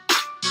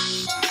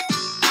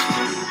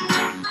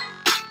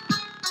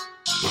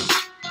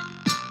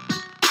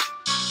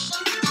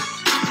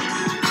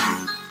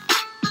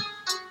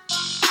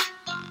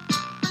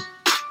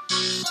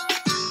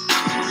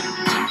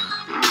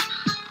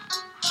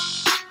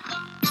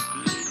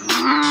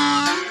What's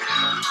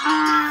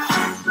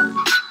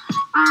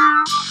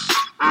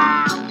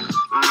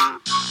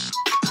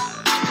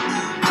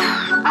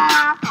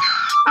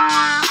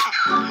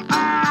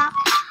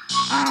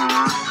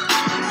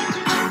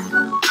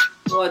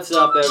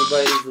up,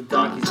 everybody? This is the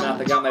Donkey's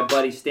Mouth. I got my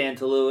buddy Stan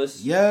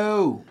Toulouse.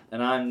 Yo!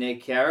 And I'm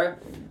Nick Cara.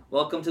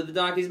 Welcome to the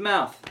Donkey's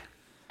Mouth.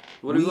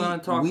 What are we going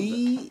to talk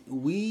about?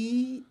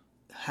 We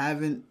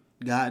haven't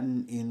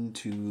gotten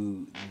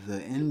into the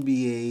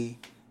NBA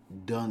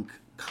dunk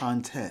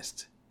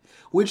contest,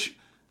 which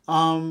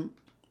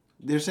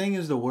they're saying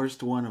is the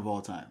worst one of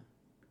all time.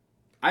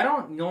 I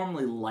don't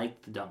normally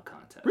like the dunk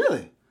contest.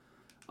 Really?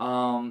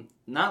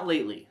 Not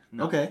lately.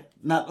 No. Okay.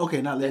 Not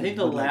lately. I think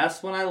the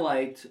last one I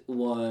liked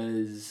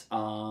was Zach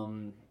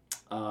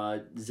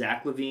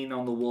LaVine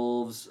on the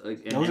Wolves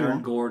and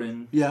Aaron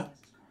Gordon. Yeah.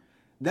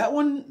 That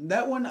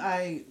one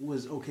I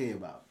was okay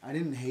about. I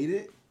didn't hate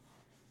it.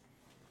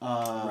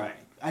 Right.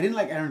 I didn't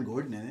like Aaron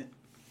Gordon in it.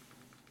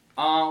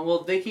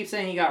 Well, they keep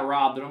saying he got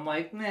robbed, and I'm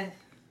like, meh.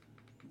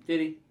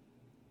 Did he?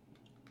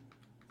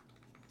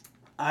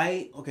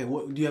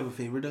 What do you have a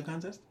favorite dunk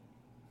contest?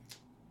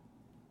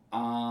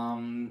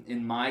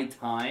 In my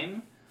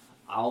time,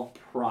 I'll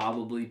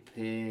probably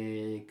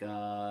pick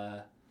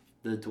the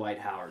Dwight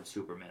Howard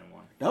Superman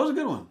one. That was a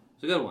good one.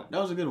 It's a good one.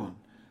 That was a good one.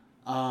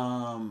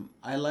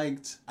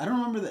 I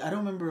don't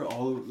remember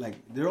all, like,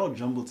 they're all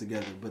jumbled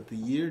together, but the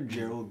year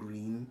Gerald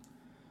Green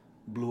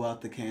blew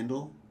out the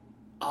candle.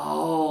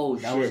 Oh,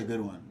 that was a good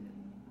one.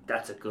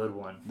 That's a good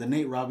one. The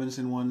Nate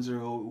Robinson ones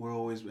were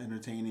always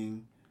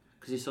entertaining.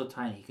 Because he's so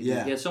tiny. He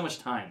has so much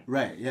time.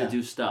 Right, yeah. To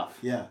do stuff.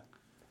 Yeah.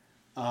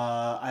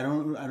 I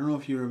don't know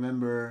if you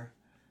remember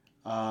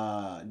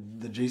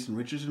the Jason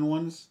Richardson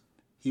ones.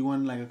 He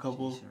won like a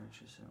couple. Jason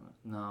Richardson.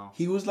 No.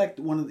 He was like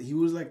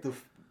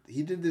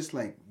he did this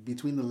like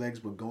between the legs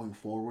but going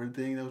forward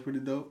thing that was pretty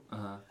dope.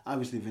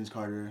 Obviously Vince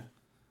Carter.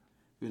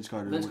 Vince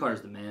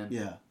Carter's the man.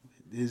 Yeah.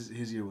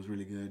 His year was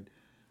really good.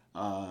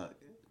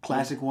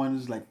 Classic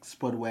ones like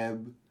Spud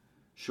Webb.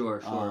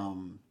 Sure.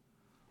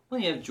 Well,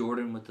 you have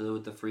Jordan with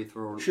the free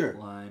throw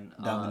line.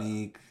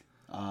 Dominique.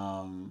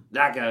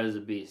 That guy was a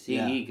beast.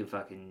 He could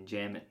fucking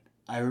jam it.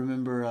 I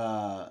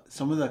remember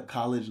some of the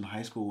college and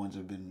high school ones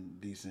have been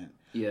decent.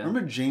 Yeah.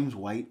 Remember James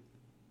White?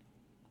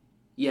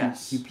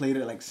 Yes. He played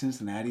at like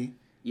Cincinnati.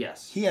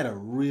 Yes. He had a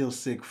real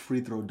sick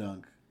free throw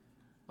dunk.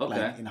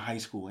 Okay. Like in high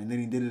school, and then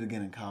he did it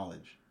again in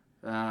college.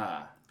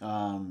 Ah.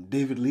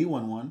 David Lee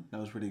won one. That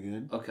was pretty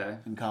good. Okay.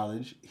 In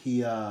college,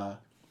 he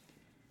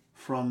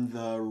from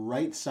the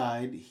right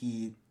side,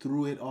 he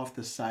threw it off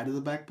the side of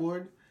the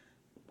backboard,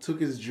 took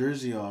his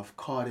jersey off,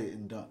 caught it,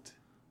 and dunked.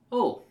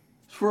 Oh.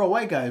 For a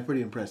white guy,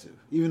 pretty impressive.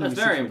 That's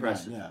very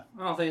impressive. Yeah.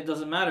 I don't think it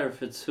doesn't matter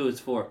if it's who it's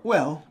for.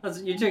 Well.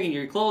 You're taking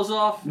your clothes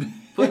off,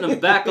 putting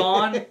them back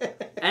on,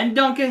 and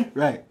dunking.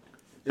 Right.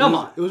 Come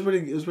on. It was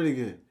pretty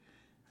good.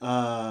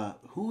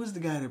 Who was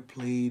the guy that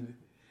played?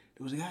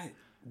 There was a guy,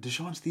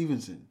 Deshaun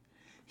Stevenson.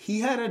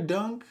 He had a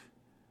dunk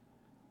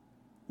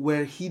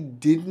where he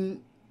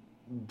didn't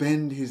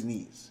bend his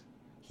knees.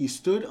 He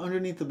stood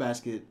underneath the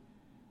basket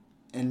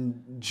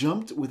and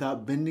jumped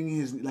without bending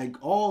his,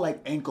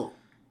 ankle.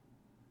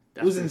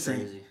 That's it was insane.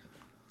 Crazy.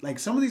 Like,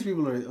 some of these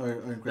people are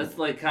incredible. That's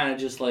like kind of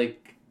just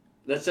like,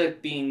 that's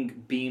like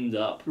being beamed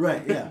up.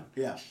 Right, yeah.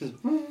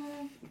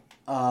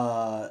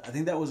 I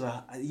think that was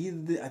I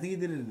think he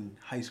did it in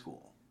high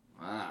school.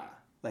 Ah.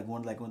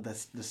 When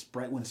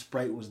Sprite, when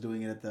Sprite was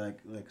doing it at the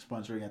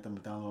sponsoring at the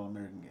McDonald's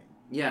All-American game.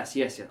 Yes.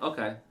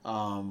 Okay.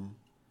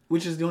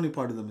 Which is the only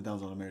part of the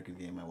McDonald's All-American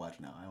game I watch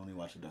now. I only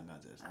watch the dunk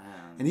contest.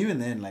 And even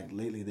then,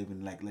 lately they've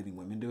been letting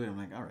women do it. I'm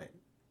like, all right,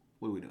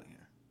 what are we doing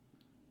here?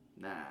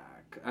 Nah,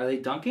 are they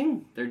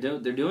dunking? They're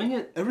doing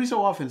it? Every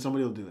so often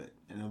somebody will do it,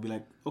 and it'll be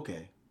like,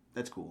 okay,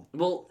 that's cool.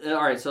 Well,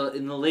 all right. So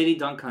in the lady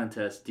dunk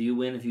contest, do you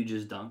win if you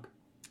just dunk?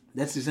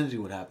 That's essentially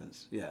what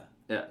happens. Yeah.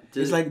 Yeah.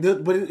 It's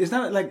but it's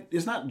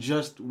not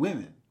just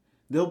women.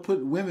 They'll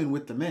put women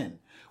with the men,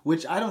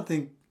 which I don't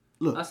think.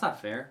 Look, that's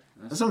not fair.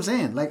 That's what I'm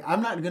saying.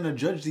 I'm not gonna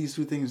judge these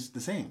two things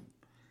the same.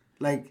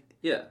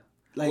 Yeah.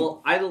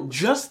 Well,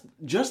 just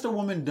a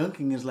woman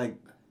dunking is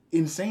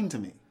insane to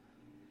me.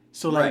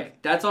 So right.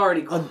 That's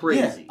already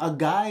crazy. A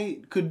guy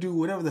could do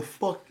whatever the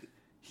fuck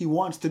he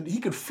wants to.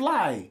 He could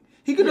fly.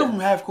 He could go from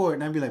half court,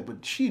 and I'd be like,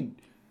 but she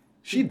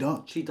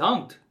dunked. She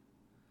dunked.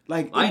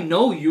 I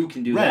know you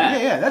can do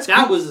that. Yeah.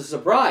 That was a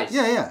surprise.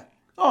 Yeah.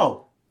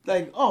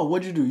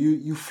 What'd you do?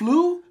 You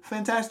flew?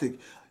 Fantastic.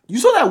 You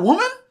saw that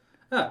woman?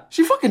 Yeah.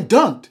 She fucking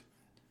dunked.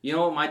 You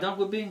know what my dunk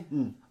would be?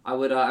 I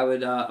would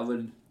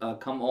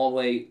come all the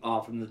way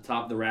from the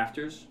top of the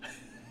rafters,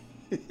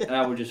 and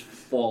I would just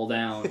fall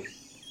down.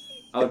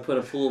 I would put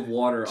a pool of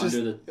water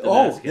under the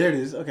basket. There it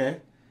is. Okay.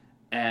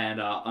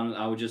 And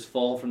I would just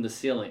fall from the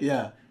ceiling.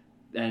 Yeah.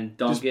 And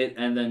dunk it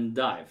and then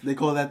dive. They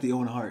call that the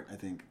Owen Hart, I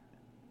think.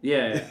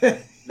 Yeah.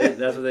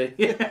 That's what they.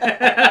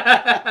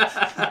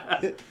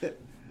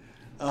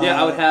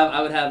 I would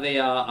have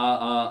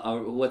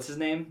a what's his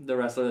name? The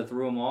wrestler that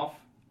threw him off.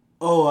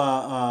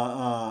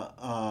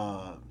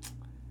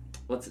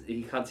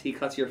 He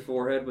cuts your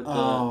forehead with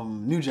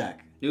New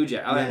Jack. New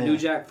Jack. Oh, yeah. New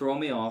Jack throw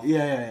me off.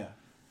 Yeah.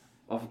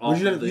 Off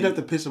You'd have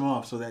to piss him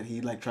off so that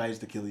he like tries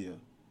to kill you.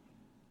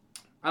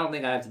 I don't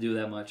think I have to do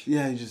that much.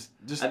 Yeah, you just.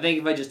 I think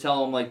if I just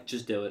tell him like,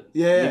 just do it.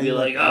 Yeah. He'd be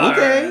like,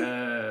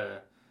 okay.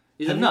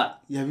 He's a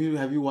nut. Have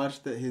you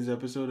watched his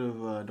episode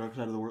of Dark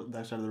Side of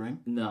the Ring?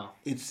 No.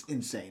 It's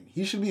insane.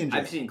 He should be in jail.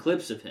 I've seen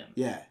clips of him.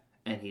 Yeah.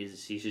 And he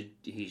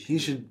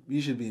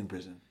should be in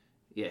prison.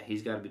 Yeah,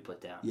 he's got to be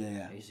put down.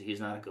 Yeah. He's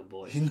not a good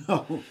boy.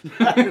 No.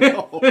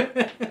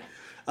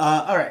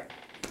 All right.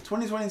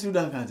 2022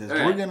 dunk contest.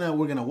 Right.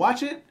 We're gonna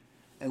watch it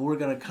and we're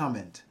gonna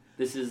comment.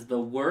 This is the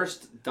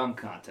worst dunk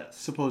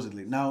contest.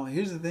 Supposedly. Now,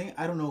 here's the thing.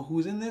 I don't know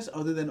who's in this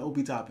other than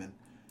Obi Toppin.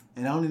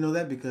 And I only know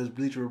that because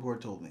Bleacher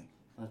Report told me.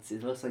 Let's see.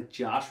 It looks like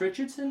Josh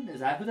Richardson. Is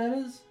that who that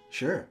is?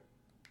 Sure.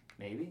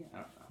 Maybe. I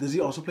don't know. Does he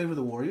also play for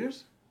the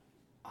Warriors?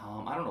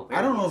 I don't know.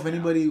 I don't know if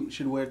anybody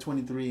should wear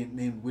 23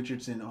 named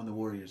Richardson on the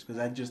Warriors because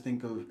I just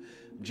think of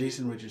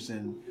Jason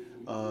Richardson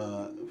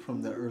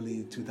from the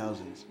early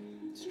 2000s.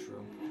 It's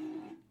true.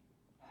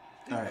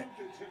 All right.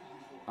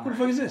 Who the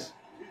fuck is this?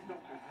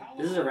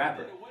 This is a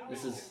rapper.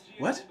 This is...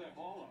 What?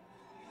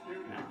 No.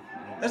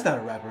 That's not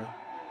a rapper.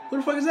 Who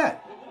the fuck is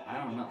that? I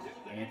don't know.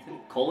 Anthony?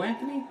 Cole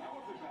Anthony?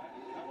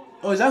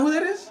 Oh, is that who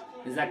that is?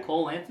 Is that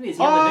Cole Anthony? Is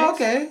he on the Knicks?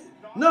 Okay.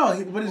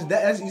 No, but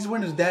he's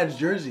wearing his dad's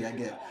jersey, I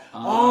get.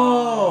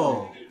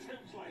 Oh.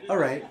 All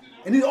right.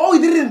 And he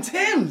did it in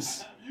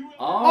Tim's.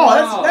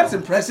 Oh, that's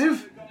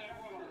impressive.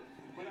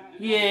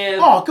 Yeah.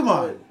 Oh, come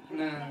on.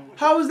 No.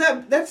 How is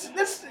that?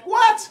 That's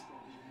what?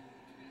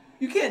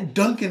 You can't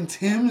dunk in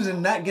Tim's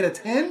and not get a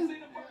 10?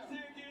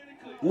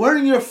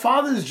 Wearing your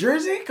father's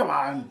jersey? Come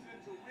on.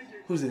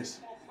 Who's this?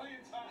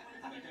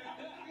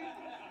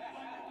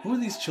 Who are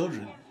these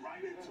children?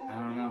 I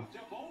don't know.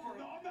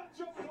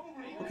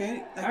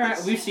 Okay. All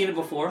right, we've seen it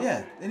before.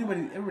 Yeah,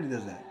 everybody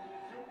does that.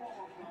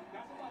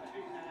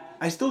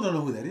 I still don't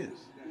know who that is.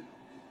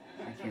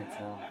 I can't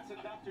tell.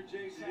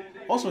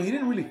 Also, he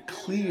didn't really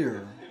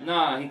clear.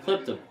 Nah, he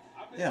clipped him.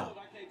 Yeah.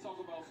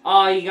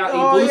 Oh, he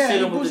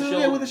boosted him with the shoulder.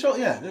 Yeah, with the shoulder.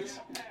 Yeah, that's.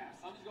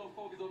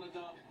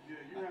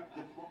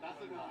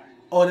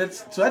 Oh,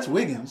 that's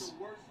Wiggins.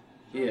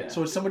 Yeah.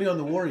 So it's somebody on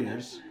the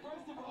Warriors.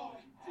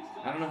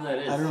 I don't know who that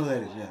is. I don't know who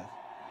that is. Yeah.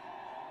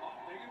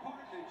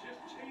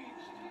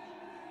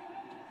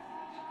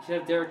 You should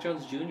have Derrick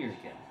Jones Jr.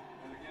 again.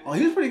 Oh,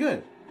 he was pretty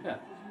good. Yeah.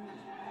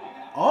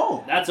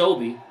 Oh. That's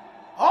Obi.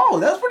 Oh,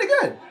 that's pretty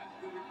good.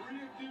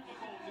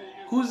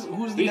 Who's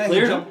the guy? He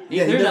cleared him. He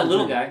cleared that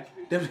little guy.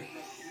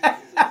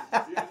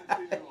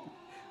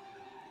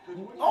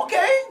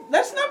 Okay,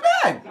 that's not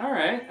bad. All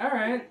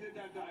right.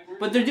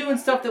 But they're doing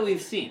stuff that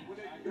we'd seen.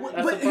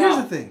 But here's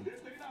the thing.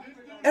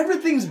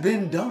 Everything's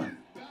been done.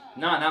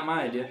 Nah, not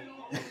my idea.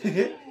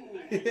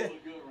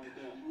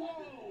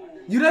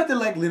 You'd have to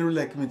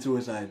literally commit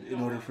suicide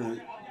in order for.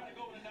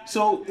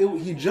 So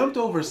he jumped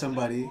over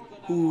somebody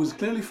who was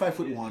clearly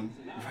 5'1".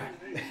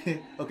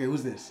 Okay,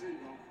 who's this?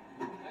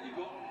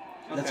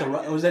 Okay.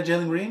 Was that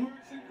Jalen Green?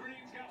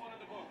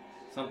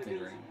 Something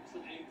Green.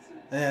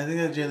 Yeah, I think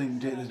that's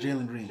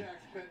Jalen Green.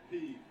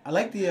 I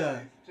like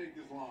the.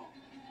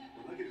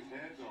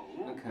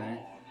 Okay.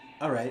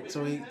 All right,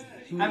 so he.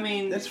 I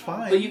mean, that's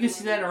fine. But you can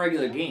see that in a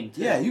regular game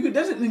too. Yeah, you could.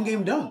 That's an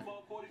in-game dunk.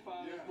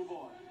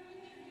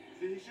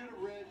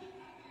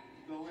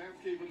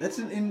 That's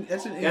an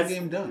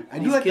in-game dunk.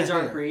 These kids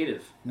aren't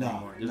creative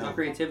anymore. No. There's no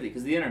creativity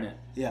because of the internet.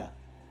 Yeah.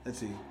 Let's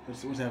see.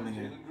 What's happening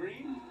here?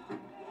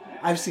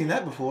 I've seen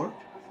that before.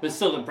 But it's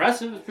still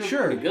impressive. It's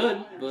pretty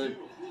good, but...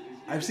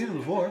 I've seen it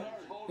before.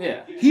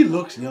 Yeah. He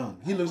looks young.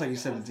 He looks like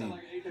he's 17.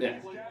 Yeah.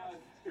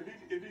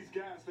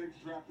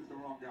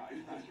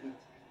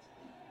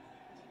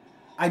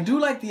 I do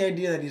like the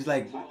idea that he's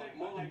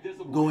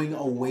going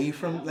away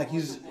from,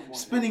 he's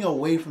spinning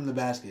away from the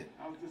basket.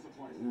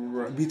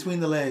 Right. Between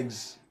the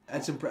legs.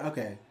 That's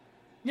okay.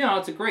 Yeah,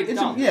 it's a great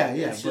dunk.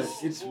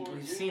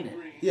 We've seen it.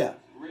 Yeah.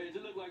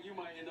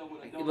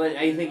 But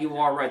I think you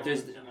are right.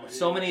 There's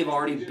so many have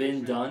already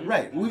been done.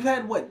 Right. We've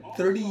had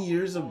 30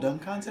 years of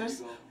dunk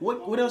contests.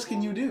 What else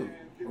can you do?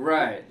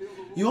 Right.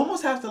 You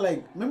almost have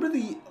to remember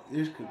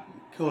here's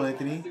Cole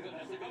Anthony.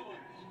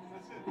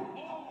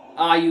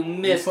 Ah, you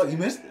missed. You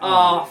missed?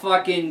 Oh,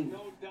 fucking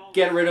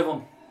get rid of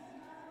him.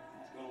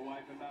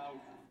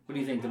 What do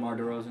you think, DeMar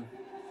DeRozan?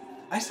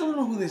 I still don't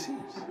know who this is.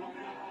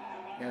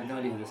 I have no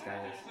idea who this guy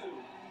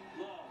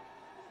is.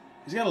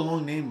 He's got a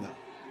long name though.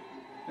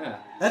 Yeah.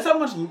 That's how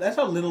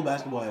little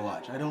basketball I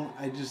watch. I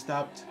just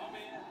stopped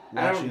watching.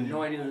 I have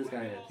no idea who this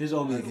guy is. Here's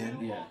Obi again.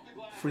 Yeah.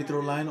 Free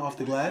throw line off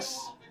the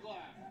glass.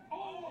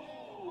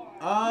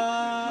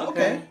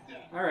 Okay.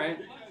 All right.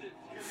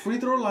 Free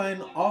throw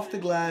line off the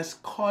glass,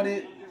 caught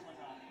it.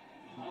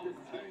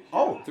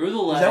 Oh. Through the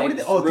legs. Is that what he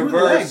did? Oh, through the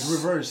legs.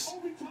 Reverse.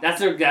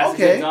 That's a good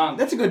dunk.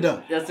 That's a good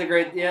dunk. That's a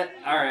great. Yeah.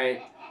 All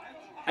right.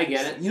 I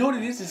get it. You know what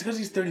it is? It's because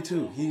he's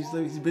 32. He's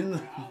been in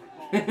the.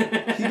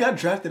 He got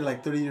drafted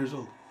at 30 years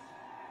old.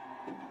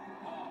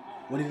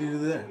 What did he do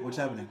there? What's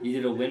happening? You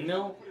did a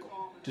windmill?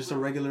 Just a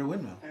regular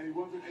windmill. And he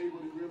wasn't able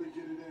to really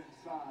get it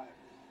inside.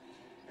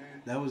 And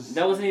That was.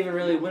 That wasn't even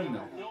really a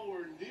windmill.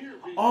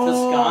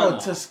 Oh,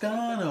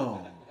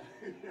 Toscano.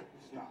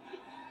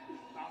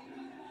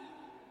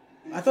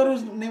 I thought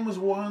his name was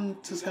Juan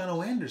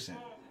Toscano Anderson.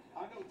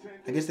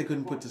 I guess they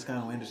couldn't put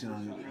Toscano Anderson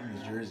on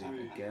his jersey.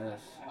 I guess.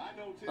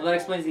 Well, that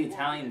explains the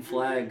Italian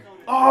flag.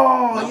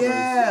 Oh, numbers.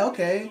 yeah,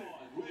 okay.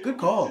 Good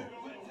call.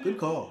 Good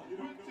call.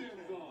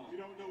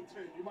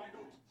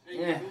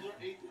 Yeah.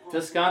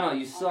 Toscano,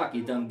 you suck,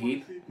 you dumb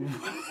geek.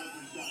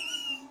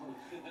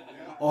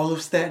 All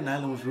of Staten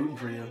Island was rooting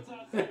for you.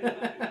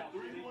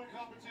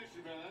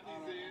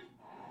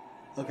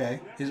 Okay,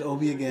 here's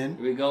Obi again.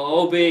 Here we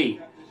go, OB.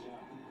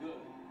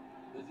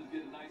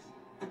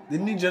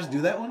 Didn't he just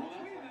do that one?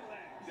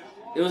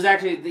 It was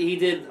actually, he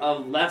did a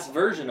less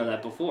version of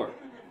that before.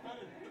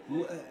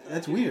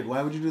 That's weird.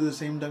 Why would you do the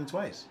same dunk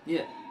twice?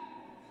 Yeah.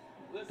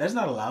 That's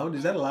not allowed.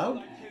 Is that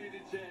allowed?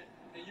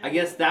 I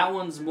guess that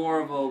one's more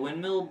of a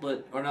windmill,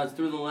 but, or no, it's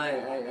through the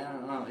leg. I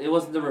don't know. It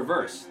wasn't the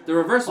reverse. The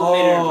reverse was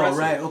made it impressive.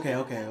 Right.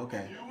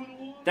 Okay.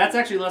 That's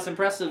actually less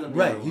impressive than the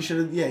Right. other He should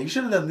have. Yeah, he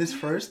should have done this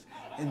first,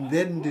 and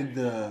then did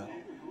the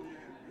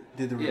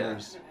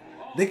reverse.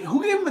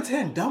 Who gave him a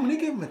 10?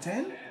 Dominique gave him a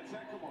 10.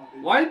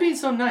 Why are you being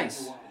so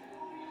nice?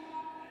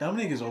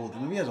 Dominique is old.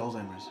 Maybe he has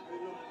Alzheimer's.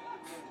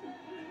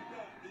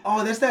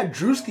 Oh, that's that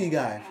Drewski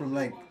guy from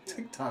like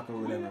TikTok or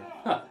whatever.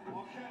 Huh.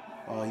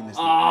 Oh, he missed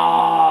it.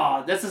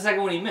 Ah, that's the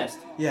second one he missed.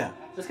 Yeah.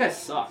 This guy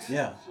sucks.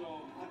 Yeah.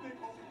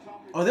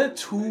 Are there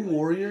two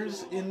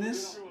Warriors in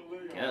this?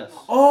 Yes.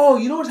 Oh,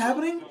 you know what's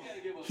happening?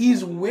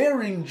 He's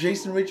wearing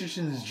Jason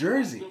Richardson's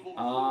jersey.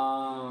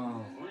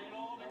 Oh.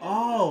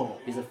 Oh.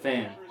 He's a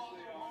fan.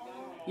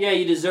 Yeah,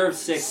 you deserve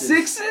sixes.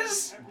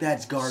 Sixes?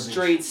 That's garbage.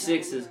 Straight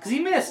sixes. Because he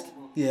missed.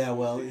 Yeah,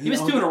 well. He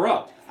missed 2 in a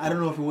row. I don't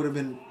know if it would have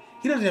been.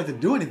 He doesn't have to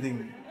do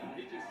anything.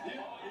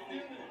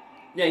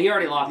 Yeah, he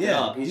already locked it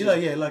up. He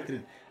locked it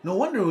in. No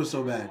wonder it was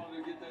so bad.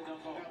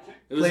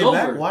 It was Play over.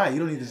 back? Why? You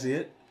don't need to see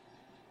it.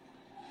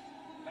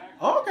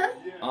 Oh, okay.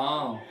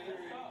 Oh.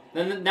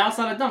 Then now it's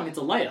not a dunk, it's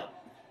a layup.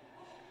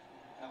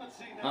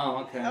 Oh,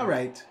 okay. All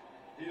right.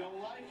 You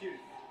don't like it.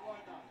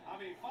 I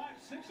mean, 5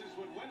 6s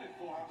would win it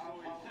for him.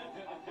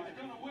 If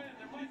you're gonna win,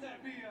 there might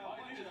not be a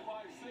bunch of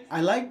 5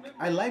 6s.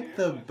 I like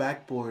the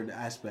backboard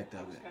aspect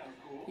of it.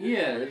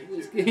 Yeah,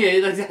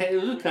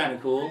 it was kind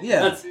of cool.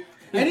 Yeah. That's,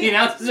 the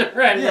announcers are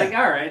red. Yeah. Like,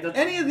 all right.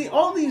 That's,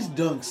 All these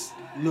dunks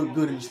look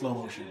good in slow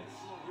motion.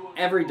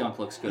 every dunk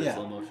looks good Yeah. in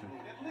slow motion.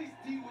 At least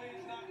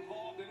D-Wade's not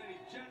involved in any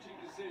judging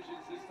decisions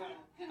this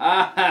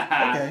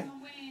time. Okay.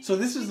 So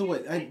this is the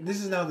way.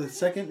 This is now the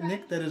second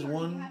Nick that has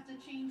won.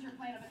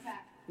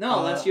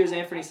 No, last year's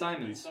Anthony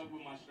Simons.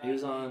 He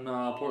was on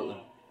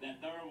Portland.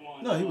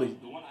 No, he was.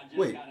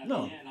 Wait,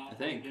 no. I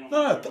think.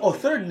 No. Oh,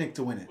 third Nick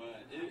to win it.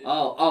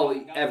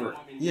 Oh, ever.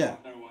 Yeah.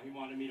 He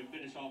wanted me to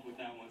finish off with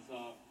that one,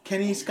 so.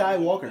 Kenny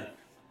Skywalker.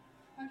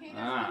 Okay,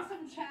 there's been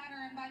some chatter,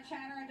 and by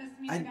chatter I just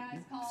mean the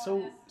guys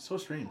calling us So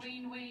strange.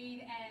 Dwayne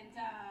Wade and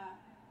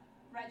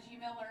Reggie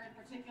Miller in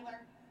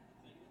particular.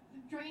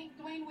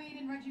 Dwayne Wade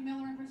and Reggie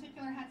Miller in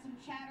particular had some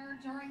chatter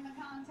during the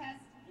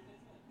contest.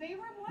 They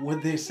were wondering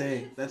What'd they if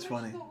say? should That's switch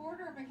funny. the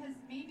order because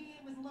maybe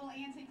it was a little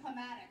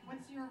anticlimactic.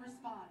 What's your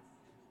response?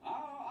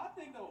 I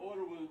think the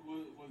order was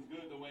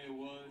good the way it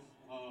was.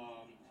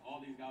 All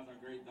these guys are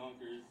great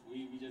dunkers.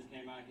 We just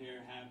came out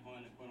here, had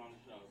fun, and put on the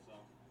show. So.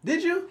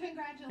 Did you?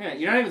 Congratulations. Yeah,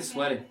 you're not even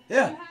sweating.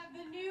 Yeah. You have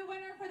the new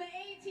winner for the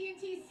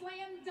AT&T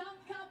Slam Dunk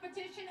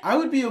Competition. I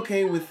would be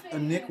okay with a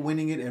Nick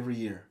winning it every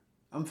year.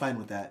 I'm fine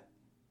with that.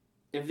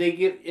 If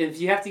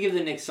you have to give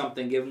the Knicks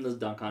something, give them this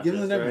dunk contest. Give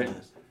them the right?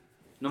 contest.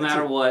 No That's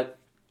matter it. what.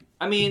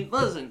 I mean,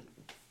 listen,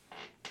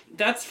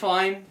 that's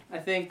fine. I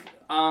think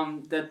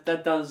that's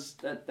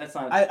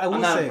not. I will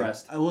I'm not say.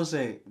 impressed. I will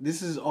say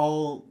this is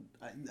all.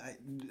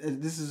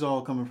 This is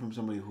all coming from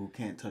somebody who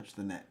can't touch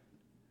the net.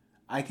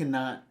 I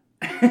cannot.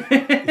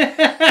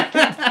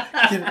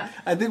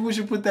 I think we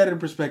should put that in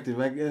perspective.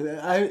 Like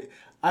I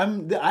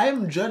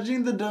am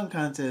judging the dunk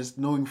contest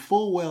knowing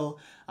full well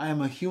I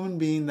am a human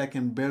being that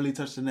can barely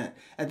touch the net.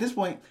 At this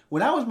point,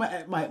 when I was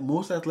at my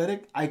most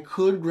athletic, I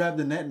could grab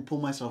the net and pull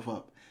myself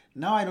up.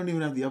 Now I don't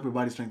even have the upper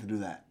body strength to do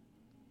that.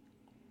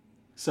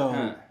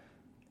 So,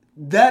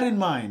 with that in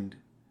mind,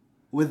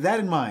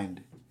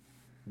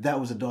 that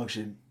was a dog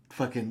shit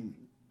fucking.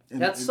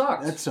 That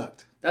sucked. That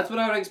sucked. That's what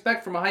I would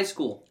expect from a high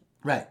school.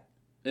 Right.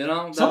 You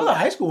know? Some of the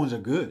high school ones are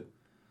good.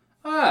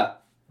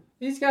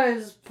 These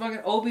guys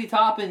fucking Obi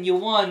Toppin, you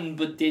won,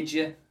 but did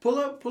you? Pull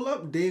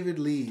up David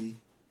Lee.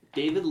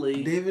 David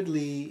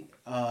Lee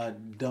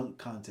Dunk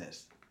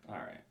contest. All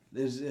right.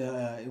 There's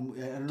I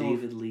don't know.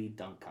 David Lee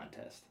dunk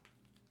contest.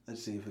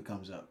 Let's see if it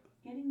comes up.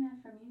 Getting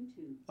that from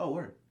YouTube. Oh,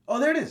 word. Oh,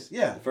 there it is.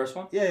 Yeah. The first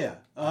one? Yeah.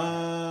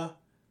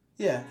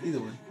 Yeah, either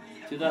one.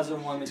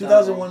 2001.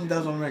 2001, that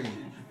was on record.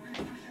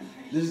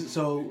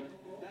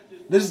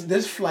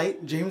 This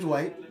flight, James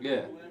White,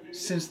 Yeah.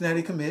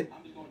 Cincinnati commit,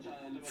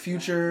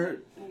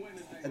 future.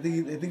 I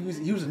think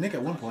he was a Knick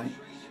at one point.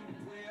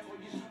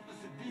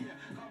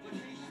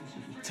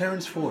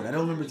 Terrence Ford. I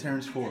don't remember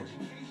Terrence Ford.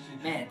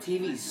 Man,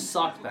 TV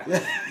sucked back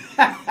then.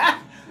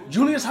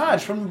 Julius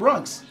Hodge from the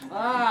Bronx.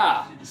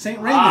 St.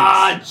 Raymond's.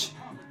 Hodge.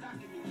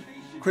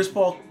 Chris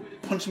Paul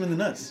punched him in the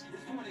nuts.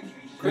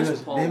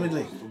 Chris Paul. David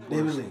Lee.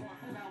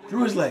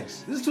 Through his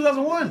legs. This is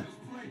 2001.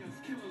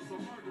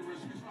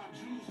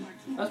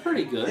 That's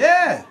pretty good.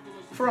 Yeah.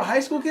 For a high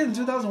school kid in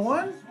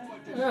 2001?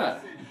 Yeah.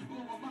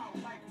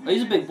 Oh,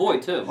 he's a big boy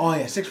too. Oh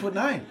yeah,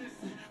 6'9".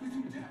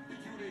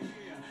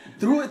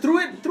 Threw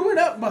it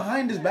up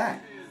behind his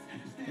back.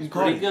 It's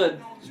pretty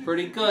good. It's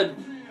pretty good.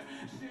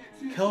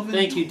 Kelvin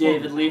Thank you, Torres.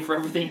 David Lee, for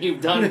everything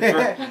you've done.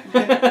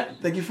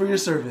 Thank you for your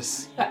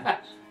service.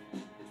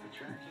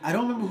 I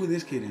don't remember who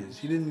this kid is.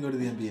 He didn't go to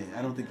the NBA.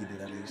 I don't think he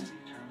did, at least.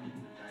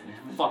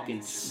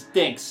 Fucking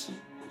stinks.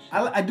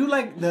 I do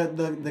like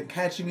the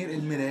catching it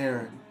in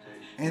midair.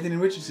 Anthony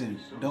Richardson.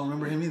 Don't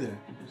remember him either.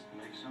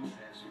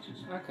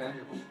 Okay.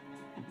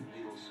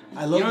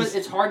 I love You know, this.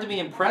 it's hard to be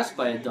impressed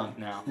by a dunk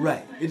now.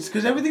 Right. It's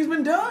because everything's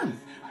been done.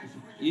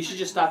 You should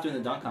just stop doing the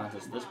dunk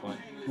contest at this point.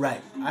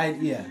 Right.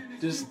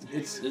 Just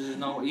it's This is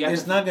no. You have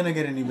it's to, not gonna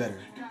get any better.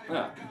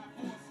 Yeah.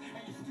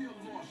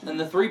 And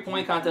the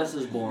 3-point contest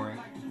is boring.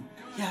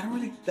 Yeah, I don't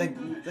really like.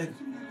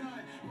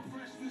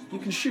 You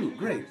can shoot,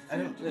 great. I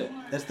don't. Yeah.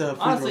 That's the free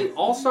Honestly, throw.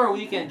 All-Star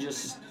Weekend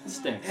just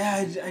stinks.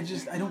 Yeah,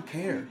 I don't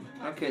care.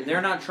 Okay,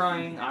 they're not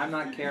trying. I'm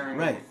not caring.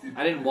 Right.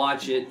 I didn't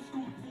watch it.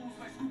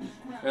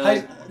 They're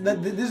like,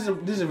 This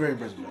is a very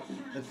impressive though.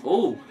 That's-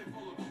 oh.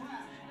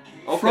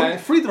 From Okay. the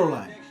free throw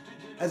line,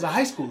 as a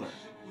high schooler.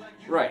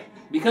 Right.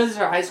 Because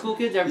they're high school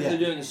kids, everything Yeah.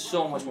 they're doing is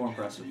so much more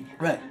impressive.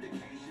 Right.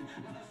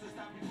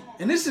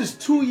 And this is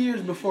 2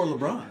 years before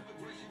LeBron.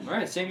 All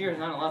right, same year as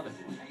 9/11.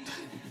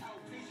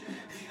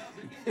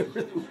 It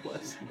really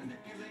was.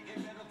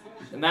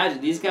 Imagine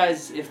these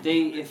guys if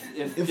this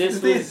if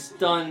they- was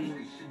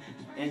done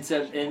and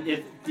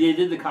if they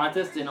did the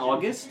contest in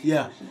August,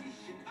 Yeah.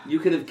 you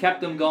could have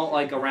kept them going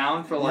like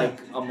around for like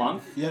a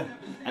month, Yeah.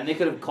 and they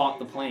could have caught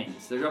the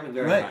planes. They're jumping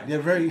very Right. high. They're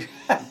very.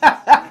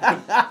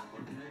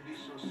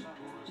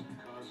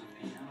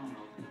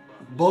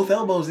 Both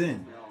elbows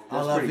in. A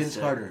That's la pretty Vince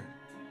sick. Carter.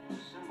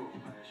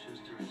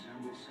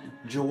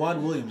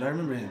 Jawad Williams. I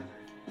remember him.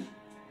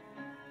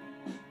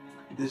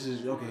 This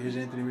is okay. Here's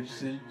Anthony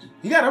Richardson.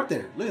 He got up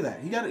there. Look at that.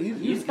 He got it.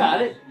 He's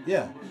got it.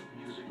 Yeah.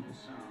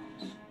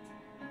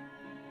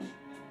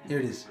 Here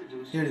it is.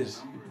 Here it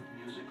is.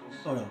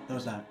 Oh no,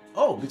 it's not.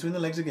 Oh, between the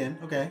legs again.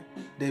 Okay.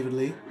 David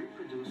Lee.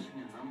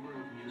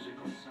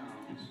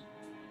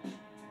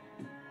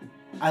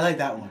 I like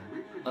that one.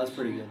 That's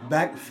pretty good.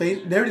 Back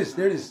face. There it is.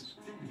 There it is.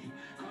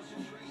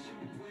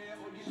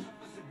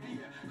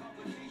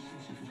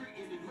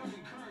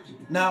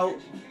 Now,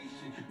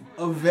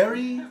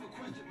 that's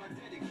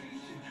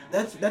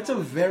a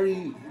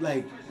very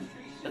like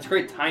That's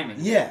great timing.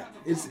 yeah.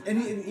 It's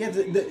and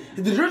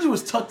the jersey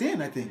was tucked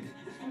in. I think.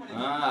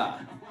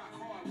 Ah,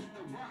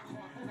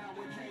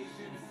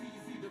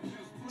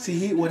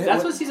 See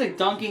that's what seems like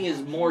dunking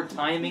is more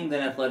timing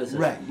than athleticism.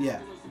 Right. Yeah.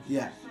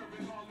 Yeah.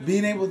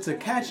 Being able to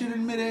catch it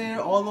in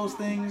midair, all those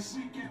things.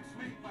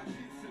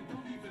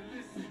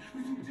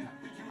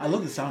 I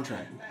love the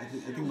soundtrack. I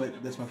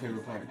think that's my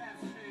favorite part.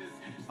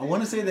 I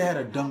want to say they had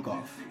a dunk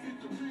off.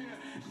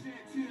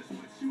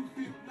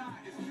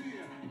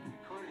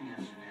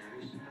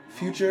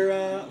 Future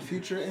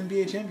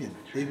NBA champion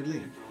David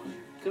Lee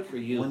Good for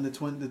you. won the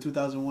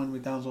 2001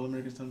 McDonald's All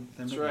American.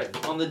 That's right.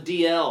 On the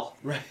DL.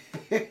 Right.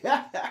 Okay,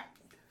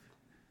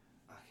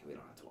 we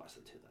don't have to watch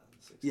the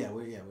 2006. Yeah,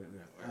 we're We're good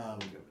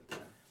with that.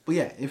 but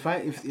yeah,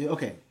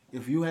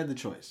 if you had the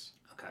choice,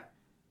 Okay.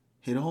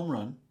 hit a home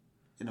run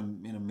in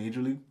a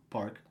major league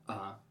park,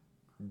 Uh-huh.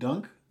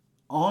 dunk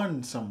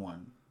on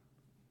someone,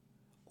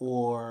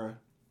 or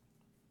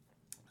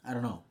I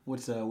don't know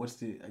what's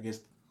the I guess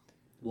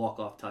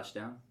Walk-off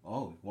touchdown.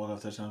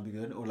 walk-off touchdown would be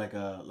good, or like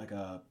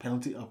a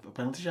penalty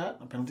shot,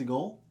 a penalty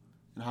goal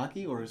in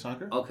hockey or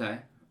soccer. Okay.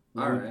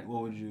 What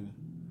would you?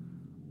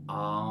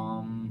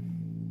 Um.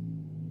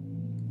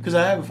 Because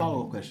I have a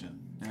follow-up question.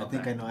 And Okay.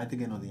 I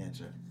think I know the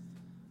answer.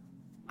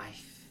 I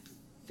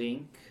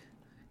think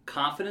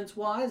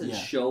confidence-wise and Yeah.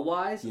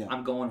 show-wise, Yeah.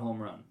 I'm going home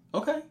run.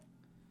 Okay.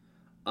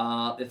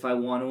 If I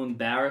want to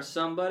embarrass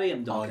somebody,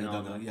 I'm Oh, dunking you on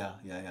don't them.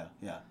 know.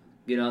 Yeah.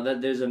 You know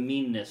that there's a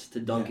meanness to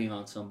dunking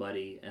on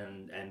somebody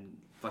and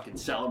fucking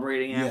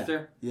celebrating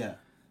after. Yeah.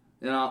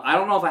 You know, I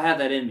don't know if I have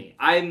that in me.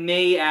 I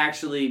may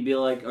actually be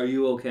like, "Are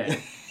you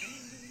okay?"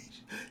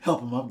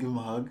 Help him up, give him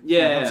a hug.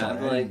 Yeah, I'm sorry,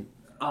 I like, didn't-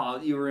 "Oh,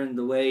 you were in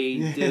the way,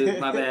 dude.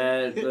 My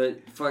bad."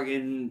 But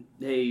fucking,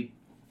 hey,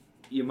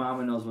 your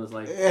mama knows what it's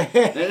like.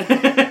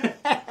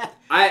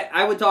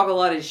 I would talk a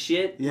lot of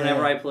shit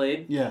whenever I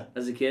played yeah,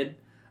 as a kid,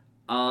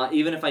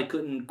 even if I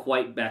couldn't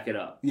quite back it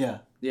up. yeah,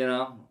 You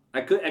know,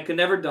 I could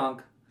never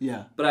dunk,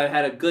 yeah. but I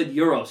had a good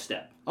Euro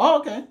step. Oh,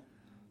 okay.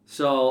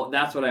 So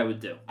that's what I would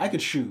do. I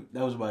could shoot.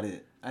 That was about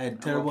it. I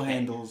had terrible Okay.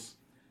 handles.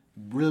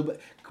 Real.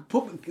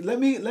 Let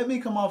me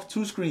come off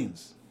 2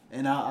 screens,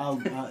 and I'll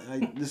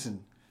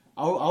listen.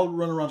 I'll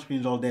run around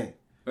screens all day,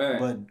 Right.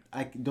 but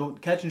I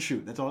don't catch and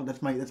shoot. That's all.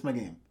 That's my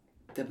game.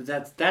 But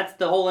that's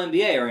the whole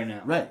NBA right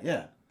now. Right.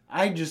 Yeah.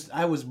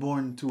 I was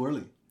born too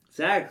early.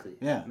 Exactly.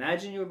 Yeah.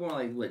 Imagine you were born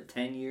like what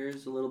 10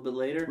 years, a little bit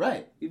later.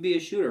 Right. You'd be a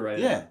shooter right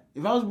Yeah. now.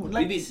 If I was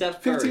like You'd be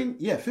Steph Curry. 15,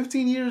 yeah,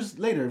 15 years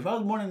later, if I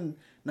was born in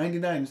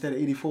 99 instead of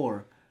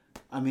 84,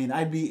 I mean,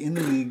 I'd be in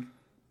the league,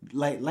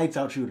 lights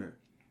out shooter.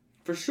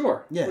 For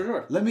sure. Yeah. For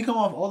sure. Let me come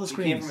off all the You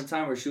screens. came from a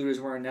time where shooters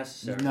weren't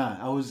necessary. Nah,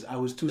 I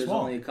was too There's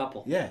small. only a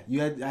couple. Yeah,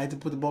 I had to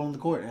put the ball on the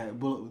court,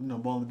 ball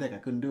on the deck. I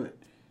couldn't do it.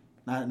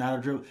 Not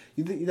a dribble.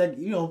 You think like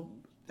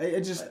I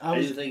just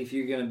think if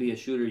you're gonna be a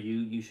shooter,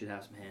 you should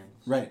have some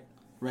hands. Right.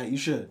 You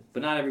should.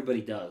 But not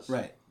everybody does.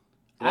 Right.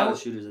 A lot of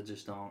shooters that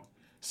just don't.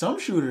 Some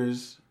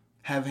shooters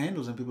have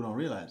handles and people don't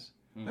realize.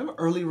 Remember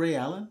early Ray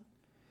Allen?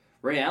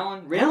 Ray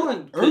Allen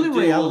could Early do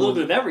Ray a Allen little was-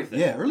 bit of everything.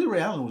 Yeah, early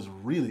Ray Allen was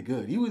really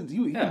good.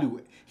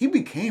 He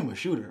became a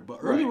shooter, but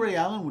early Right. Ray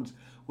Allen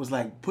was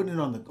like putting it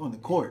on the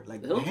court,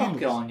 like He'll the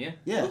handles. dunk on you.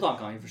 Yeah. He'll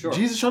dunk on you for sure.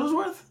 Jesus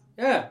Shuttlesworth,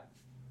 Yeah.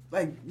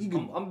 like you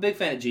could, I'm a big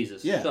fan of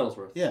Jesus. Yeah.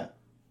 Shuttlesworth. yeah,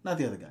 not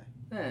the other guy,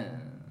 Eh,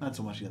 not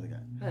so much the other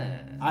guy.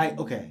 eh.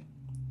 Okay,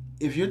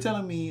 if you're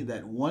telling me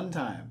that one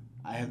time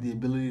I have the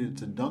ability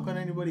to dunk on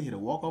anybody, hit a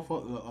walk off,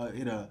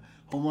 hit a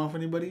home run for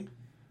anybody,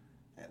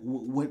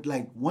 with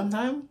like one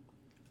time,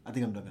 I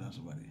think I'm dunking on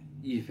somebody.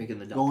 You picking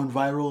the dunk. Going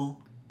viral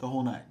the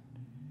whole night.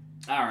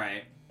 All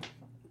right.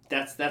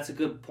 That's a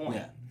good point.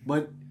 Yeah,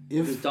 but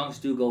Because if dunks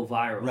do go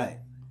viral. right.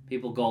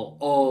 People go,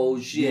 oh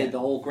shit! Yeah. The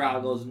whole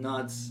crowd goes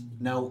nuts.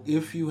 Now,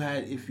 if we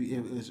had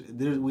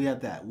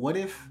that. What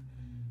if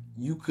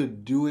you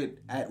could do it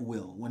at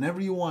will?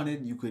 Whenever you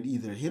wanted, you could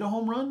either hit a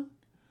home run,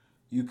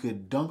 you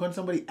could dunk on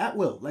somebody at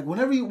will. Like when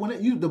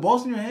the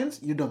ball's in your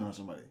hands, you're dunking on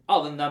somebody.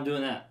 Oh, then I'm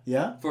doing that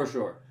Yeah, for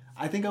sure.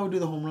 I think I would do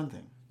the home run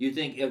thing You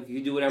think if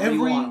you do whatever you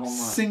every want, home run?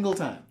 single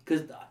time.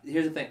 Because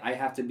here's the thing: I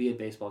have to be at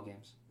baseball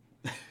games.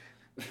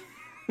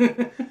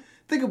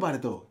 Think about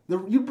it though.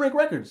 You'd break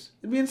records.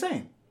 It'd be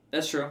insane.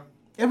 That's true.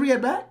 Every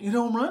at bat, you hit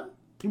a home run.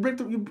 You break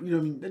the. You know what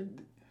I mean.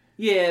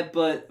 Yeah,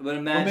 but Or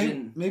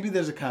imagine maybe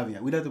there's a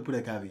caveat. We'd have to put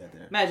a caveat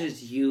there. imagine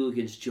it's you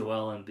against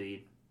Joel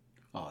Embiid,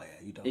 Oh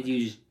yeah, you don't. and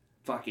you just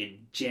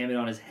fucking jam it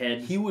on his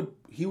head. He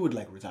would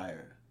like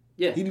retire.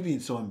 Yeah. He'd be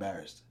so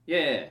embarrassed.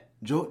 Yeah.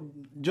 Joe,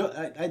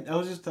 I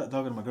was just talking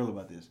to my girl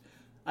about this.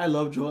 I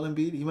love Joel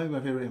Embiid. He might be my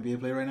favorite NBA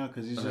player right now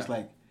because he's just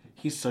like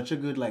he's such a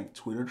good like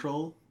Twitter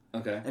troll,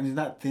 Okay. and he's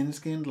not thin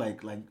skinned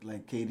like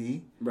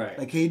KD. Right.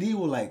 Like KD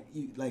will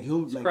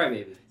he'll It's like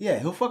crybaby. yeah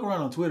he'll fuck around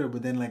on Twitter,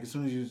 but then like as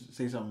soon as you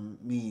say something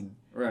mean,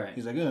 Right.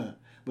 he's like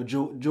But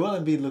Joel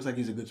Embiid looks like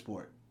he's a good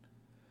sport.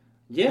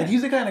 Yeah. And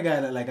he's the kind of guy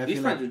that like I He's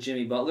feel friends like with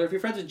Jimmy Butler. If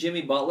you're friends with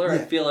Jimmy Butler, I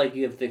Yeah. feel like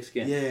you have thick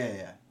skin.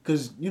 yeah.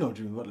 Because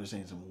Jimmy Butler's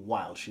saying some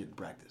wild shit in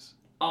practice.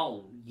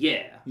 Oh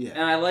yeah. Yeah.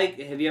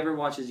 And have you ever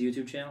watched his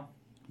YouTube channel?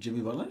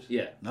 Jimmy Butler's?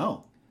 Yeah.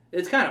 No.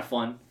 It's kind of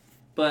fun,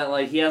 but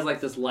like he has like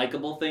this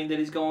likable thing that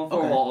he's going for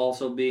Okay. while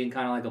also being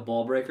kind of like a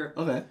ball breaker.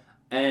 Okay.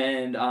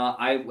 And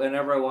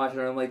whenever I watch it,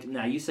 I'm like,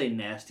 nah, you say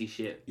nasty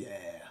shit. Yeah.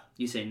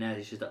 You say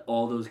nasty shit to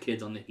all those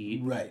kids on the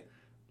Heat. Right.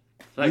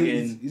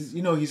 Fucking.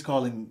 He's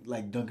calling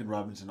like Duncan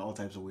Robinson all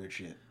types of weird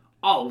shit.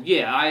 Oh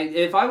yeah,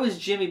 if I was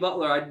Jimmy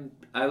Butler,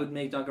 I would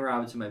make Duncan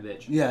Robinson my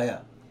bitch. Yeah.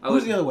 I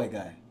Who's would- the other white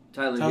guy?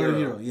 Tyler Tyler Hero.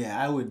 Hero.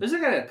 Yeah, I would. There's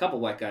a couple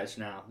white guys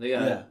now. They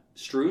got Yeah.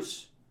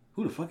 Strus,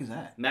 Who the fuck is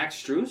that? Max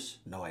Strus,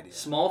 No idea.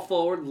 small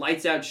forward,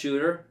 lights out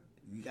shooter.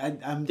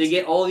 I'm. They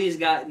get all these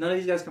guys. None of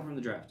these guys come from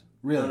the draft.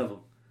 Really? None of them.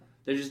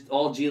 They're just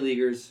all G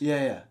leaguers.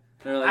 Yeah.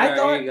 They're like,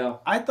 all right, here you go.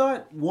 I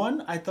thought.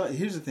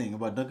 Here's the thing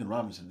about Duncan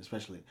Robinson,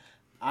 especially.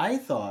 I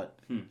thought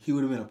he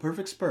would have been a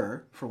perfect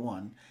Spur for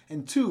one,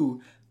 and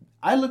two,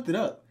 I looked it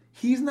up.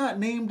 He's not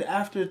named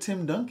after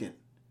Tim Duncan.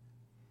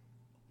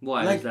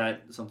 Why like- is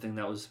that something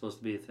that was supposed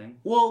to be a thing?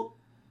 Well,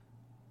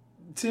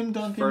 Tim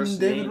Duncan First and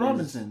David name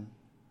Robinson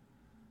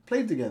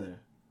played together.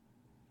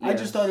 I Yes.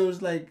 just thought it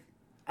was like,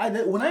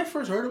 when I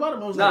first heard about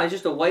him, I was No, like, he's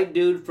just a white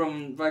dude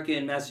from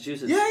fucking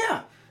Massachusetts.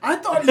 yeah. I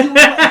thought he was.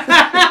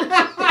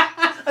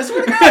 I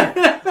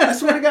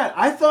swear to God.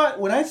 I thought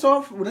when I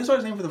saw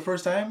his name for the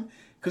first time,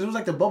 because it was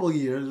like the bubble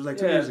year, it was like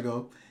 2 Yeah. years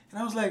ago, and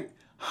I was like,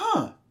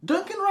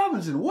 Duncan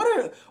Robinson.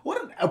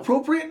 What an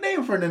appropriate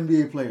name for an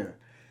NBA player.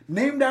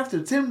 Named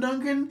after Tim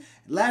Duncan,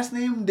 last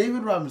name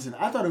David Robinson.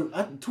 I thought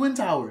it Twin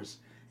Towers,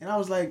 and I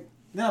was like,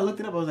 then I looked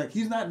it up. I was like,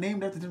 he's not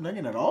named after Tim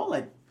Duncan at all.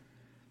 Like,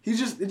 he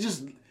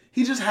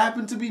just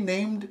happened to be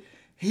named.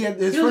 He had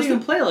his He doesn't first even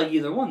name. play like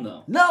either one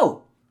though.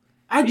 No,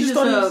 I He's just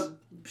just thought it was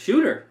a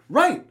shooter.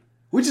 right,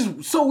 which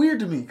is so weird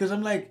to me because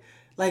I'm like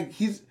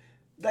he's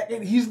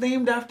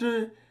named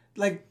after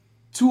like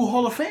 2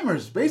 Hall of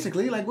Famers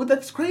basically. Like, what?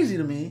 That's crazy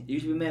to me. You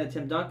should be mad at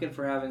Tim Duncan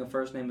for having a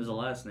first name as a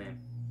last name.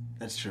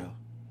 That's true.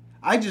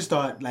 I just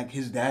thought like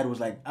his dad was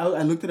like.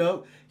 I looked it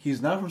up.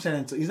 He's not from San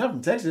Antonio. He's not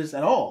from Texas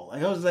at all.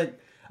 Like I was like,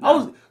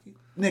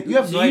 Nick, you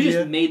have So no you idea.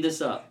 just made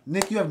this up.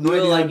 Nick, you have no You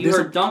were idea. like how you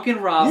heard Duncan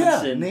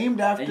Robinson, Yeah,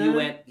 named after. and you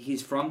went,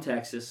 he's from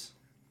Texas.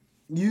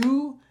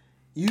 You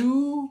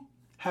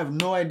have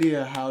no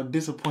idea how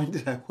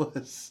disappointed I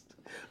was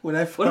when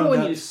I found What about out.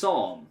 when you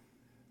saw him?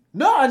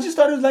 No, I just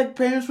thought it was like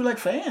parents were like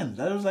fans.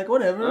 I was like,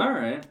 whatever. All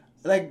right.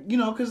 Like,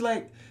 because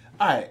like,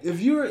 All right, if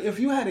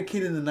you had a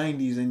kid in the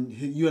 '90s and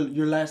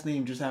your last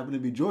name just happened to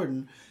be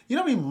Jordan, you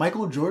know how many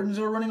Michael Jordans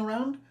are running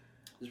around,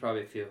 There's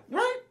probably a few.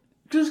 right?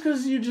 Just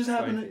because you just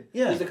happen to,